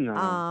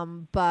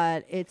 No.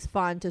 But it's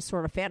fun to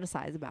sort of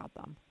fantasize about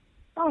them.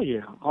 Oh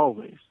yeah,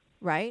 always.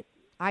 Right?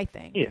 I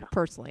think. Yeah.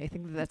 Personally, I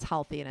think that's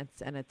healthy and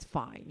it's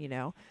fine, you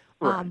know.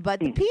 Right.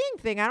 But the peeing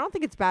thing, I don't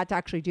think it's bad to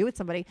actually do with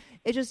somebody.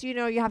 It's just, you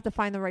know, you have to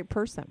find the right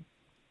person.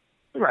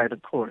 Right,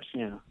 of course,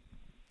 yeah.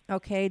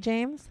 Okay,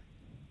 James?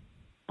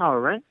 All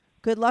right.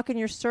 Good luck in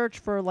your search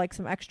for like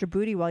some extra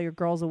booty while your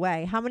girl's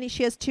away.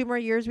 She has 2 more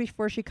years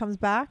before she comes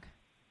back?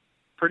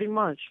 Pretty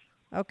much.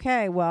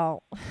 Okay,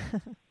 well,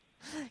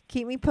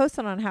 keep me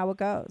posted on how it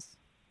goes.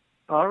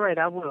 All right,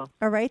 I will.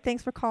 All right,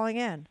 thanks for calling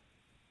in.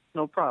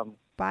 No problem.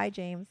 Bye,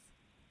 James.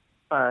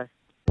 Bye.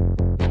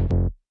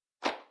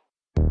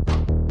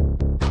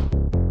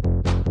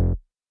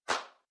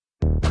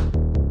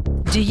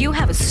 Do you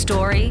have a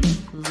story,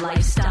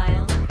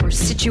 lifestyle, or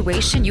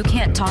situation you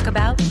can't talk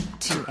about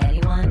to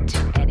anyone?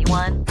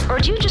 Or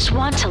do you just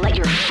want to let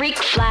your freak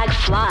flag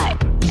fly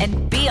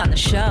and be on the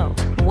show?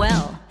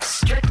 Well,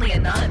 Strictly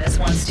Anonymous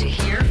wants to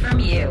hear from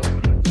you.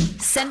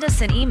 Send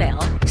us an email,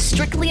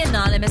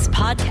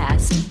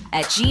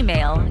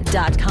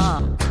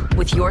 strictlyanonymouspodcast@gmail.com,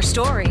 with your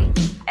story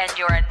and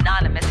your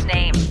anonymous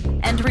name.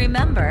 And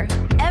remember,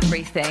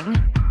 everything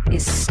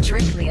is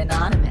strictly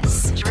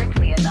anonymous.